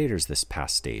Angeles Gladiators this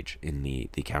past stage in the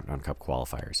Countdown Cup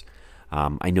qualifiers.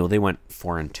 I know they went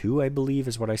 4-2, I believe,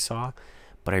 is what I saw,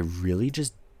 but I really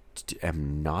just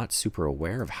am not super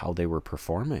aware of how they were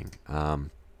performing.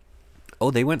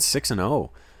 They went 6-0.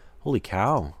 Holy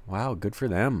cow. Wow, good for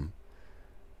them.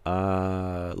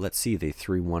 Let's see, they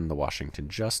 3-1 the Washington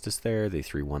Justice there. They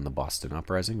 3-1 the Boston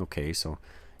Uprising. Okay, so,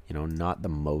 not the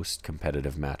most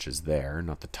competitive matches there,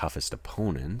 not the toughest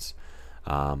opponents.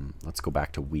 Let's go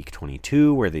back to week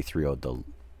 22, where they 3-0'd the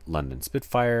London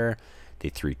Spitfire. They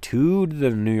 3-2'd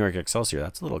the New York Excelsior.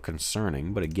 That's a little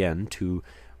concerning, but again, 2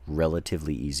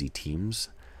 relatively easy teams.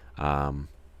 And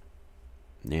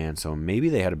so maybe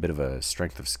they had a bit of a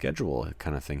strength of schedule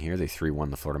kind of thing here. They 3-1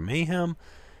 the Florida Mayhem,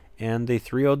 and they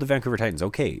 3-0'd the Vancouver Titans.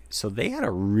 Okay, so they had a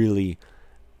really,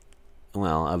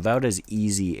 about as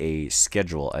easy a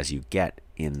schedule as you get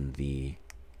in the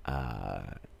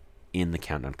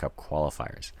Countdown Cup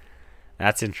qualifiers.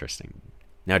 That's interesting.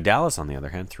 Now, Dallas, on the other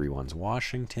hand, 3-1's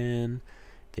Washington.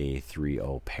 They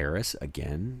 3-0 Paris.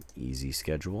 Again, easy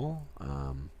schedule.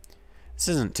 This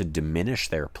isn't to diminish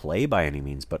their play by any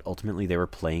means, but ultimately they were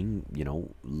playing,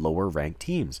 lower-ranked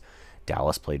teams.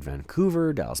 Dallas played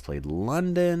Vancouver. Dallas played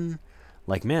London.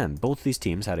 Like, man, both these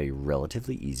teams had a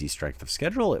relatively easy strength of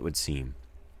schedule, it would seem.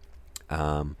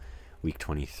 Week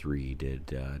 23, did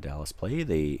Dallas play?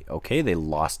 They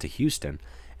lost to Houston,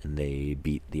 and they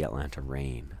beat the Atlanta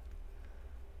Reign.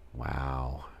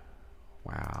 Wow.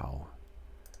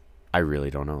 I really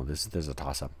don't know. There's a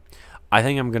toss-up. I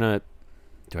think I'm going to...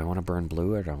 Do I want to burn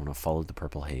blue, or do I want to follow the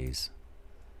purple haze?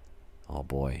 Oh,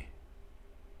 boy.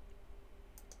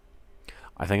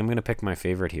 I think I'm going to pick my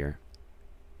favorite here.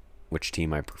 Which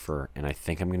team I prefer. And I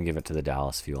think I'm going to give it to the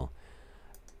Dallas Fuel.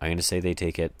 I'm going to say they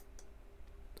take it...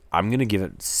 I'm going to give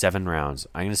it 7 rounds.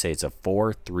 I'm going to say it's a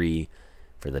 4-3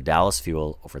 for the Dallas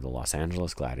Fuel over the Los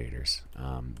Angeles Gladiators.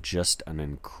 Just an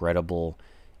incredible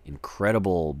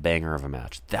banger of a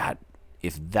match.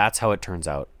 If that's how it turns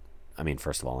out, I mean,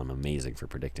 first of all, I'm amazing for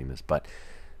predicting this, but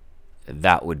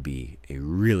that would be a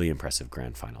really impressive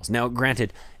Grand Finals. Now,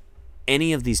 granted,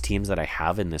 any of these teams that I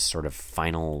have in this sort of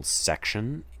final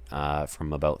section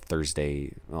from about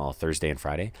Thursday and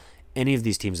Friday, any of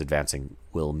these teams advancing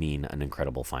will mean an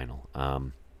incredible final.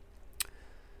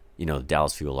 The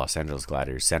Dallas Fuel, Los Angeles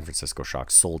Gladiators, San Francisco Shock,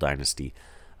 Seoul Dynasty,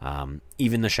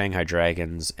 even the Shanghai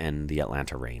Dragons and the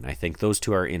Atlanta Reign. I think those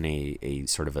two are in a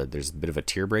sort of there's a bit of a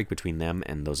tier break between them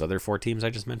and those other 4 teams I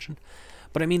just mentioned.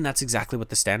 But I mean, that's exactly what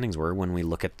the standings were when we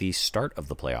look at the start of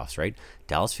the playoffs, right?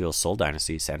 Dallas Fuel, Seoul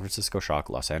Dynasty, San Francisco Shock,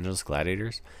 Los Angeles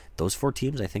Gladiators. Those 4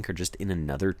 teams, I think, are just in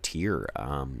another tier,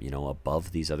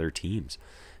 above these other teams.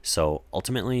 So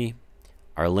ultimately,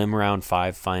 our Elim Round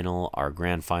 5 final, our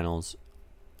Grand Finals,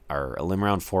 our Elim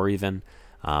Round 4 even,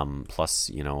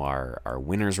 plus, our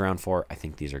Winners Round 4, I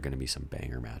think these are going to be some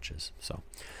banger matches. So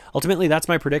ultimately, that's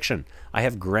my prediction. I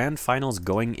have Grand Finals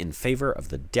going in favor of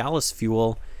the Dallas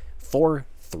Fuel,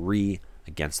 4-3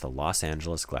 against the Los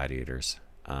Angeles Gladiators.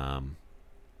 Oh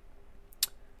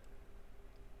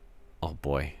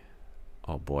boy.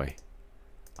 I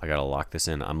gotta lock this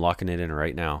in. I'm locking it in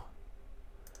right now.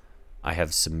 I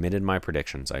have submitted my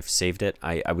predictions. I've saved it.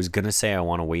 I was gonna say I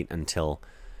want to wait until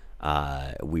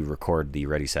we record the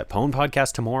Ready Set Pwn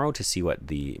podcast tomorrow to see what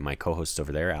my co-hosts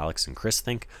over there, Alex and Chris,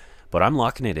 think. But I'm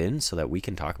locking it in so that we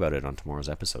can talk about it on tomorrow's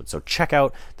episode. So check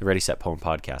out the Ready Set Pwn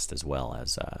podcast as well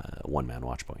as One Man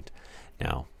Watchpoint.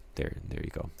 Now, there you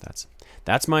go.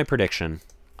 That's my prediction.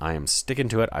 I am sticking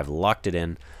to it. I've locked it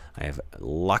in. I have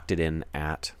locked it in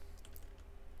at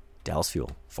Dallas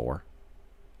Fuel 4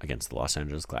 against the Los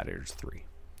Angeles Gladiators 3.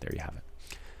 There you have it.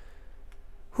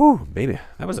 Whew, baby,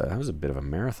 that was a bit of a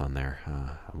marathon there.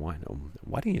 Why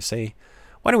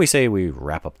don't we say we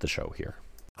wrap up the show here?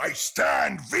 I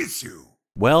stand with you.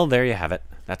 Well, there you have it.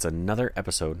 That's another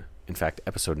episode, in fact,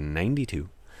 episode 92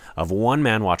 of One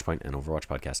Man Watchpoint and Overwatch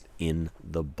Podcast in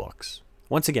the books.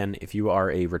 Once again, if you are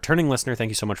a returning listener, thank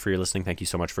you so much for your listening. Thank you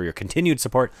so much for your continued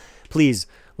support. Please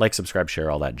like, subscribe,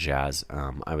 share, all that jazz.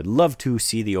 I would love to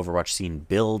see the Overwatch scene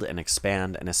build and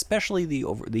expand, and especially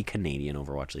the Canadian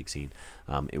Overwatch League scene.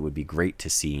 It would be great to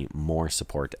see more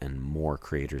support and more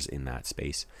creators in that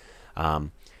space.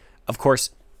 Of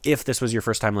course, if this was your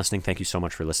first time listening, thank you so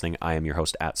much for listening. I am your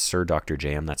host at Sir Dr.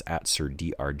 JM. That's at Sir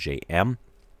DRJM.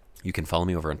 You can follow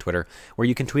me over on Twitter, where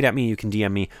you can tweet at me, you can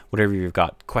DM me, whatever you've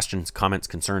got, questions, comments,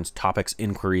 concerns, topics,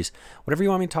 inquiries, whatever you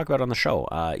want me to talk about on the show.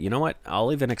 You know what?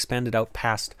 I'll even expand it out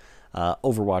past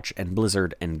Overwatch and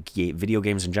Blizzard and video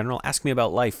games in general. Ask me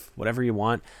about life, whatever you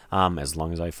want. As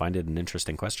long as I find it an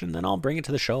interesting question, then I'll bring it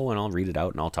to the show and I'll read it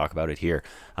out and I'll talk about it here.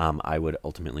 I would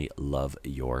ultimately love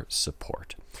your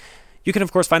support. You can,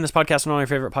 of course, find this podcast on all your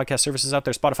favorite podcast services out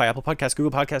there, Spotify, Apple Podcasts,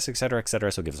 Google Podcasts, etc.,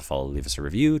 etc. So give us a follow, leave us a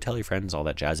review, tell your friends, all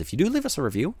that jazz. If you do leave us a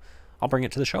review, I'll bring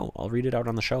it to the show. I'll read it out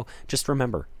on the show. Just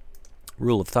remember,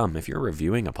 rule of thumb, if you're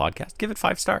reviewing a podcast, give it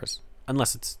 5 stars.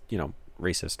 Unless it's,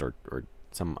 racist or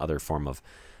some other form of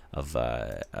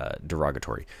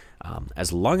derogatory.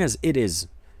 As long as it is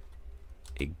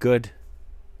a good,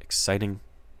 exciting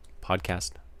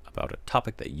podcast about a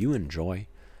topic that you enjoy,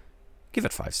 give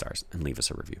it 5 stars and leave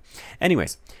us a review.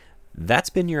 Anyways, that's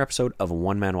been your episode of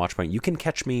One Man Watchpoint. You can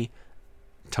catch me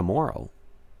tomorrow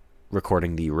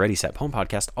recording the Ready Set Poem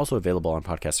podcast, also available on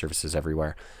podcast services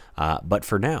everywhere. But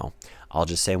for now, I'll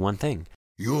just say one thing.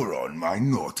 You're on my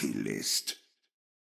naughty list.